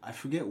I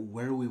forget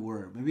where we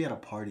were. Maybe at a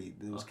party.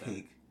 There was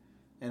cake,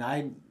 and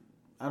I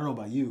don't know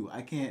about you.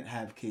 I can't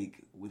have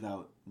cake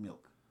without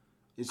milk.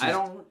 I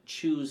don't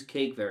choose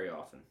cake very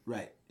often.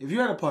 Right. If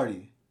you're at a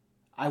party,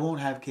 I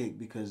won't have cake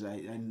because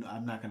I'm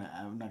not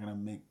gonna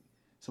make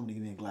somebody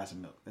give me a glass of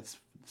milk. That's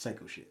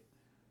psycho shit.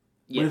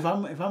 Yeah.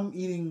 But if I'm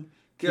eating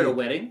cake, you're at a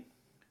wedding.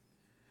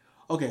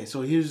 Okay,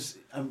 so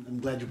I'm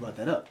glad you brought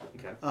that up.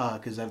 Okay.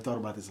 Because I've thought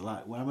about this a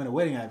lot. When I'm at a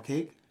wedding, I have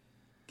cake.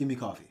 Give me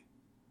coffee.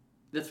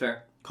 That's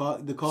fair.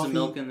 The coffee. Some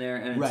milk in there,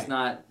 and it's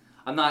not.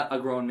 I'm not a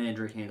grown man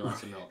drinking a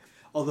glass of milk.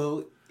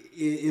 Although,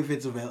 if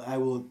it's available, I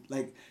will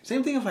like.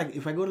 Same thing if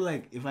I go to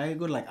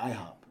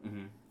IHOP,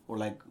 or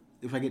like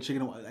if I get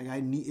chicken,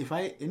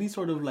 like any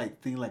sort of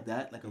like thing like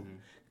that, like a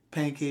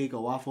pancake, a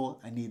waffle,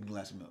 I need a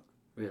glass of milk.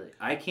 Really,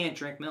 I can't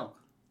drink milk.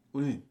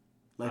 What do you mean?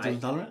 Lactose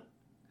intolerant?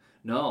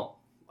 No,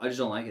 I just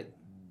don't like it.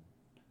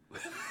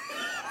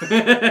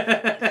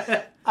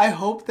 I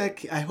hope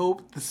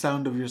the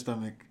sound of your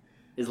stomach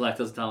is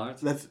lactose intolerant.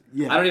 That's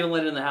I don't even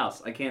let it in the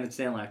house. I can't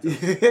stand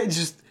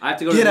lactose. I have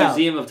to go to the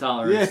Museum of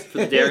Tolerance for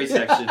the dairy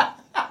section.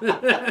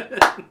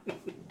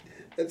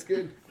 That's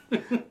good.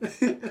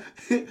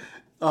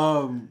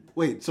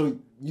 Wait, so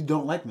you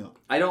don't like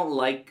milk? I don't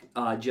like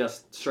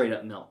just straight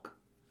up milk.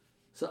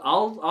 So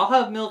I'll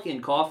have milk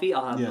in coffee.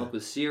 I'll have milk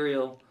with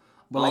cereal.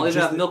 But I'll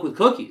even have milk with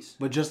cookies.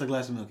 But just a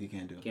glass of milk, you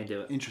can't do it. Can't do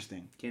it.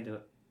 Interesting. Can't do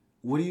it.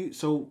 What do you?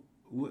 So,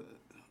 what?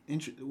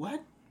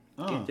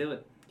 Oh. Can't do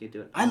it. Can't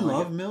do it. I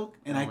love milk,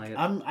 and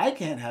I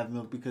can't have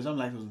milk because I'm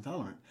lactose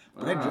intolerant.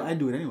 But I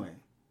do it anyway.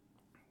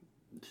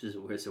 Is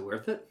it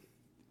worth it?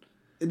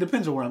 It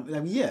depends on where I'm. I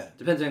mean, yeah.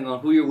 Depending on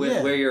who you're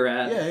with, where you're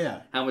at.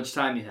 Yeah. How much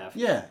time you have.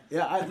 Yeah.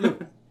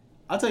 Look,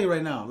 I'll tell you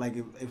right now. Like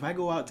if I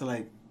go out to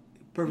like,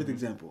 perfect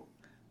example,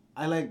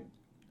 I like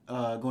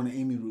going to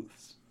Amy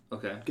Ruth's.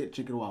 Okay. Get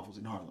chicken and waffles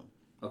in Harlem.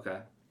 Okay.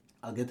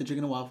 I'll get the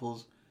chicken and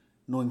waffles,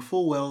 knowing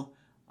full well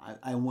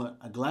I want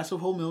a glass of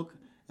whole milk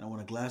and I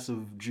want a glass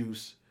of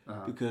juice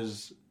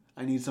because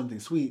I need something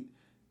sweet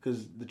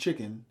because the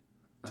chicken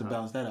to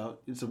balance that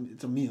out. It's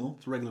a meal.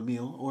 It's a regular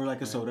meal or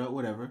like a soda or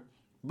whatever.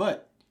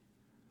 But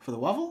for the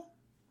waffle,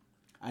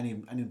 I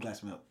need a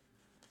glass of milk.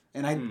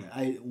 And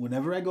I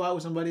whenever I go out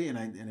with somebody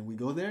and we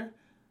go there,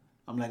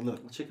 I'm like,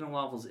 look, chicken and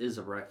waffles is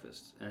a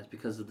breakfast, and it's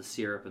because of the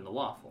syrup in the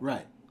waffle.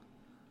 Right.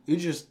 You're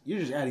just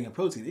adding a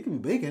protein. It can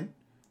be bacon,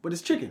 but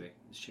it's chicken.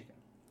 It's chicken.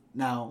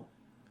 Now,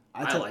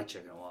 I like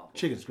chicken and waffles.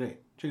 Chicken's great.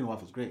 Chicken and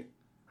waffles great.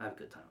 I have a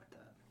good time with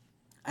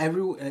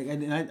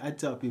that. I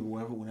tell people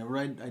whenever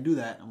I do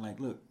that, I'm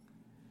like, look,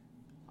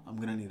 I'm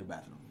gonna need a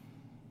bathroom.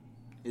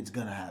 It's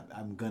gonna happen.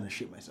 I'm gonna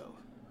shit myself.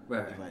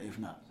 Right. If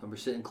not. So we're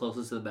sitting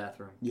closest to the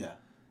bathroom. Yeah.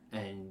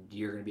 And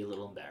you're gonna be a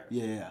little embarrassed.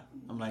 Yeah.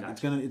 I'm like, it's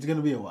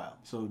gonna be a while.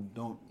 So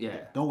don't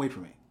wait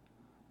for me.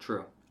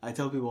 True. I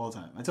tell people all the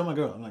time. I tell my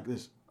girl, I'm like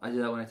this. I do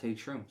that when I take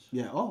shrooms.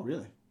 Yeah. Oh,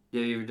 really?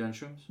 Yeah, you ever done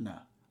shrooms? No.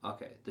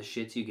 Okay. The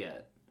shits you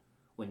get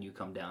when you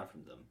come down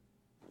from them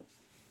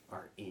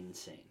are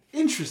insane.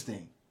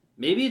 Interesting.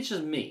 Maybe it's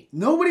just me.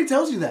 Nobody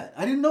tells you that.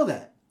 I didn't know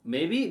that.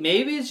 Maybe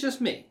it's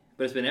just me.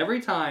 But it's been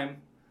every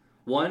time.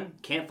 One,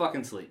 can't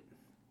fucking sleep.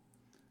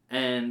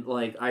 And,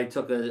 like, I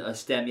took a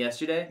stem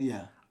yesterday.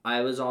 Yeah.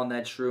 I was on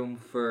that shroom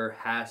for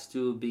has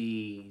to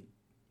be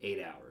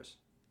 8 hours.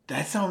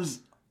 That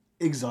sounds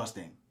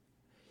exhausting.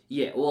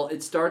 Yeah, well,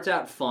 it starts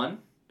out fun.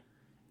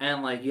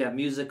 And, like, you have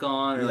music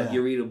on, or, like,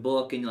 you read a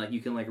book, and, like,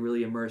 you can, like,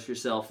 really immerse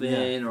yourself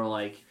in, or,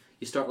 like,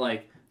 you start,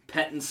 like,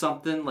 petting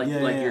something, like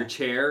your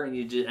chair, and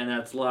and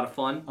that's a lot of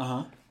fun.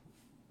 Uh-huh.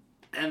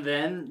 And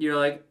then you're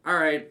like, all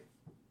right,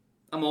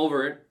 I'm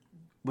over it.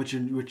 But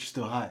you're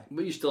still high.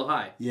 But you're still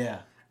high. Yeah.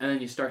 And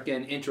then you start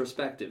getting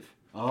introspective.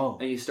 Oh.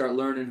 And you start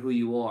learning who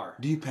you are.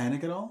 Do you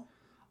panic at all?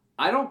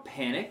 I don't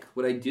panic.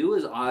 What I do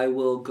is I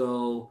will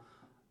go,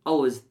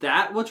 oh, is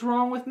that what's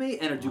wrong with me?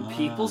 And do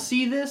people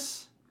see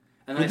this?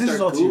 And then I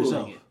start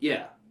Googling it.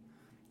 Yeah.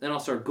 Then I'll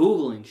start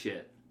Googling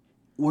shit.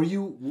 Were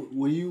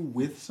you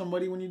with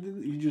somebody when you did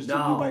it? You just did it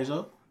by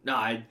yourself? No,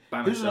 I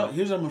by myself.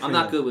 Here's what I'm afraid I'm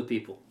not of. good with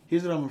people.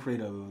 Here's what I'm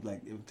afraid of,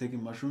 like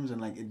taking mushrooms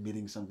and like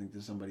admitting something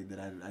to somebody that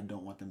I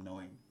don't want them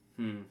knowing.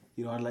 You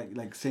know, I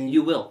like saying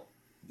you will.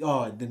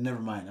 Oh, then never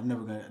mind. I'm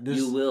never gonna.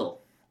 You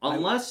will,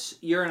 unless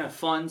you're in a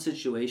fun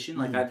situation.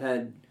 Like I've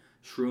had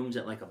shrooms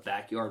at like a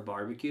backyard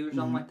barbecue or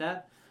something like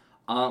that.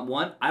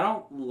 One, I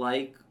don't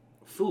like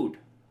food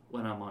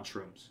when I'm on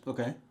shrooms.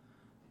 Okay.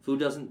 Food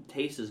doesn't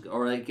taste as good,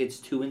 or like it's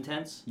too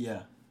intense.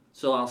 Yeah.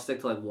 So I'll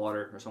stick to like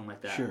water or something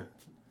like that. Sure.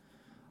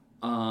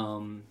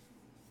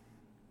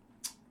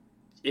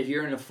 If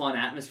you're in a fun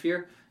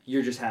atmosphere,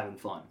 you're just having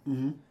fun.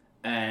 Mm-hmm.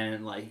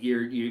 And like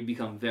you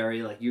become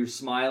very like you're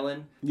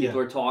smiling. People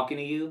are talking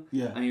to you.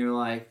 Yeah. And you're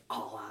like,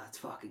 oh wow, that's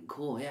fucking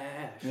cool.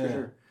 Yeah,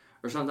 sure.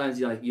 Or sometimes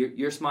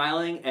you're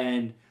smiling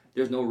and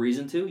there's no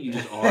reason to. You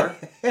just are.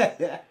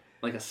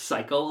 Like a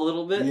psycho a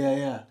little bit.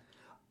 Yeah.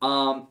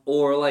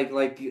 Or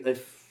like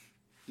if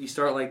you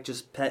start like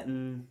just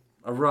petting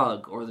a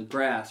rug or the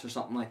grass or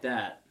something like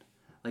that.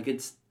 Like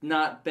it's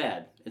not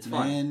bad. It's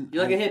fun. Man,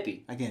 you're like a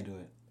hippie. I can't do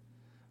it.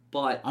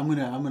 But I'm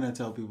gonna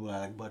tell people I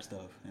like butt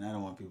stuff, and I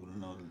don't want people to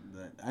know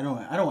that. I don't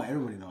want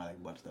everybody to know I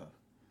like butt stuff.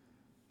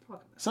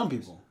 Some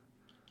people.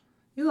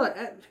 You know,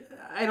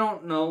 I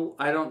don't know.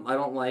 I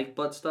don't like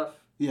butt stuff.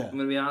 Yeah. I'm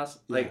gonna be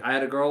honest. Yeah. Like I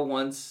had a girl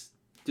once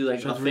do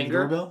like a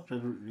finger.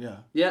 Yeah.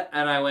 Yeah,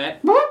 and I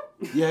went.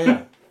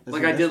 Yeah.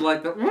 Like I did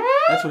like the.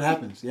 That's what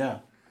happens.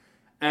 Yeah.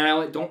 And I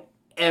went, don't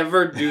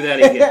ever do that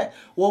again.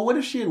 Well, what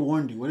if she had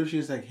warned you? What if she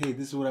was like, hey,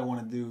 this is what I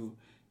want to do?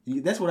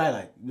 That's what I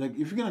like. Like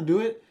if you're gonna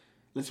do it.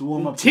 Let's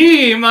warm up.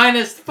 T-5,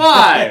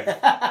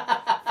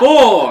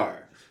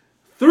 4,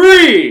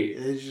 3.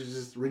 It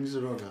just rings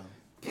the doorbell.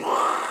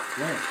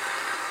 Right.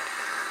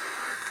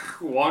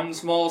 One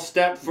small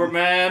step for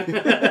man.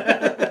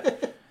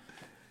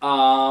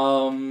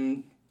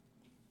 No.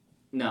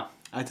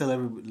 I tell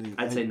everybody.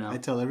 I'd say no. I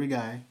tell every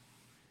guy,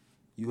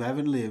 you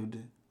haven't lived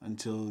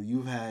until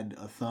you've had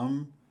a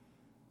thumb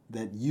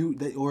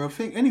or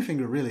any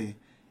finger really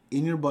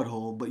in your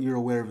butthole, but you're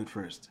aware of it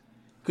first.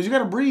 Because you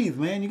gotta breathe,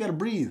 man. You gotta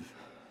breathe.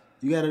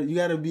 You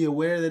gotta be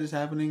aware that it's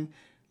happening.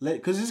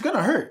 Because it's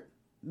gonna hurt.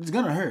 It's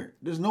gonna hurt.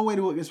 There's no way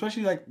to,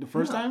 especially like the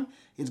first time,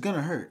 it's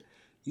gonna hurt.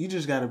 You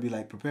just gotta be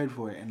like prepared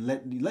for it and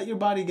let your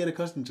body get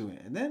accustomed to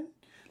it. And then,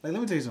 like,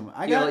 let me tell you something.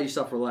 You gotta let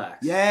yourself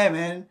relax. Yeah,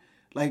 man.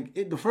 Like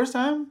the first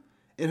time,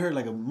 it hurt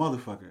like a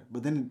motherfucker.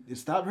 But then it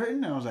stopped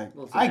hurting, and I was like,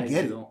 I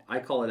get it. I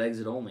call it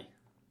exit only.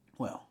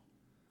 Well,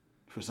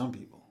 for some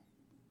people,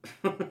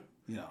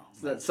 you know,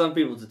 So that some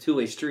people it's a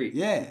two-way street.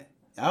 Yeah.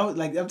 I'm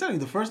telling you,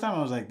 the first time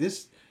I was like,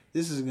 this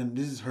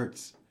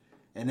hurts.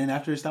 And then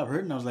after it stopped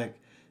hurting, I was like,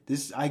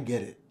 I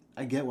get it.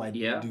 I get why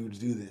dudes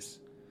do this.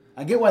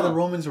 I get why the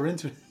Romans were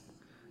into it.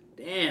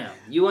 Damn,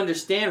 you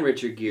understand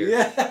Richard Gere.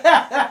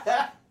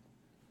 Yeah.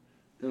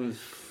 Those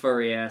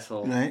furry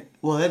asshole. Right?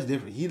 Well, that's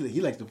different.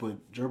 He likes to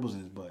put gerbils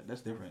in his butt.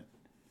 That's different.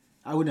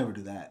 I would never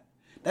do that.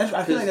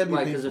 I feel like that'd be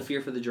painful. Because of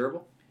fear for the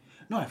gerbil?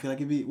 No, I feel like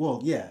it'd be,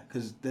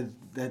 because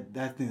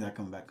that thing that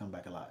come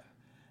back alive.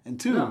 And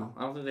two, no,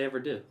 I don't think they ever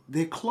do.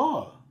 They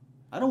claw.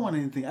 I don't want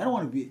anything. I don't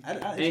want to be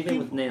anything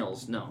with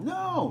nails. No.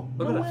 No.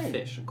 What about a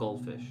fish? A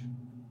goldfish?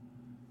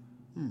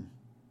 I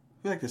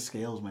feel like the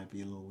scales might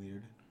be a little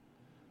weird.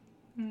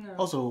 No.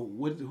 Also,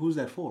 who's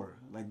that for?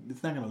 Like,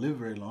 it's not gonna live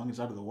very long. It's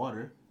out of the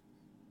water.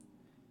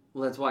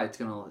 Well, that's why it's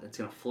gonna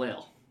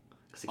flail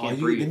because it can't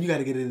breathe. Then you got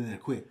to get it in there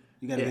quick.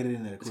 You got to get it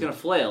in there quick. It's gonna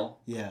flail.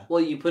 Yeah. Well,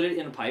 you put it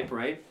in a pipe,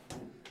 right?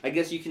 I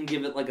guess you can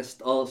give it like a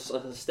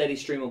steady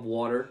stream of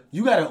water.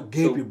 You gotta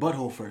gape your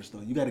butthole first,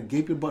 though. You gotta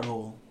gape your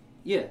butthole.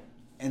 Yeah.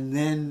 And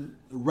then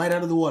right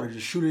out of the water,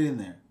 just shoot it in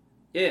there.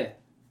 Yeah.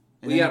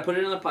 Well, you gotta put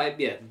it in the pipe.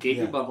 Yeah. Gape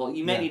your butthole.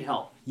 You may need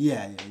help.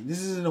 Yeah.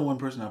 This isn't a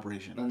one-person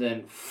operation. And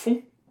then.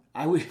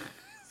 I would.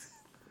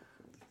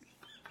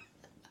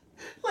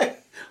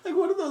 like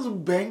one of those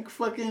bank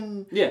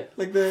fucking. Yeah.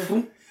 Like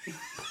the.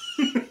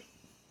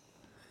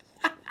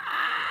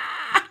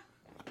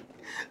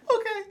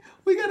 Okay,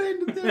 we gotta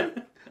end it there.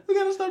 We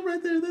gotta stop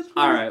right there. That's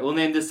funny. All right, we'll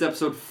name this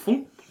episode.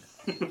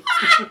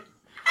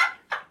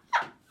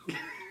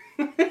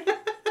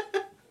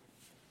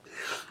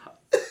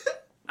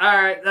 All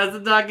right, that's the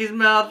donkey's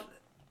mouth.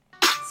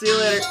 See you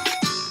later.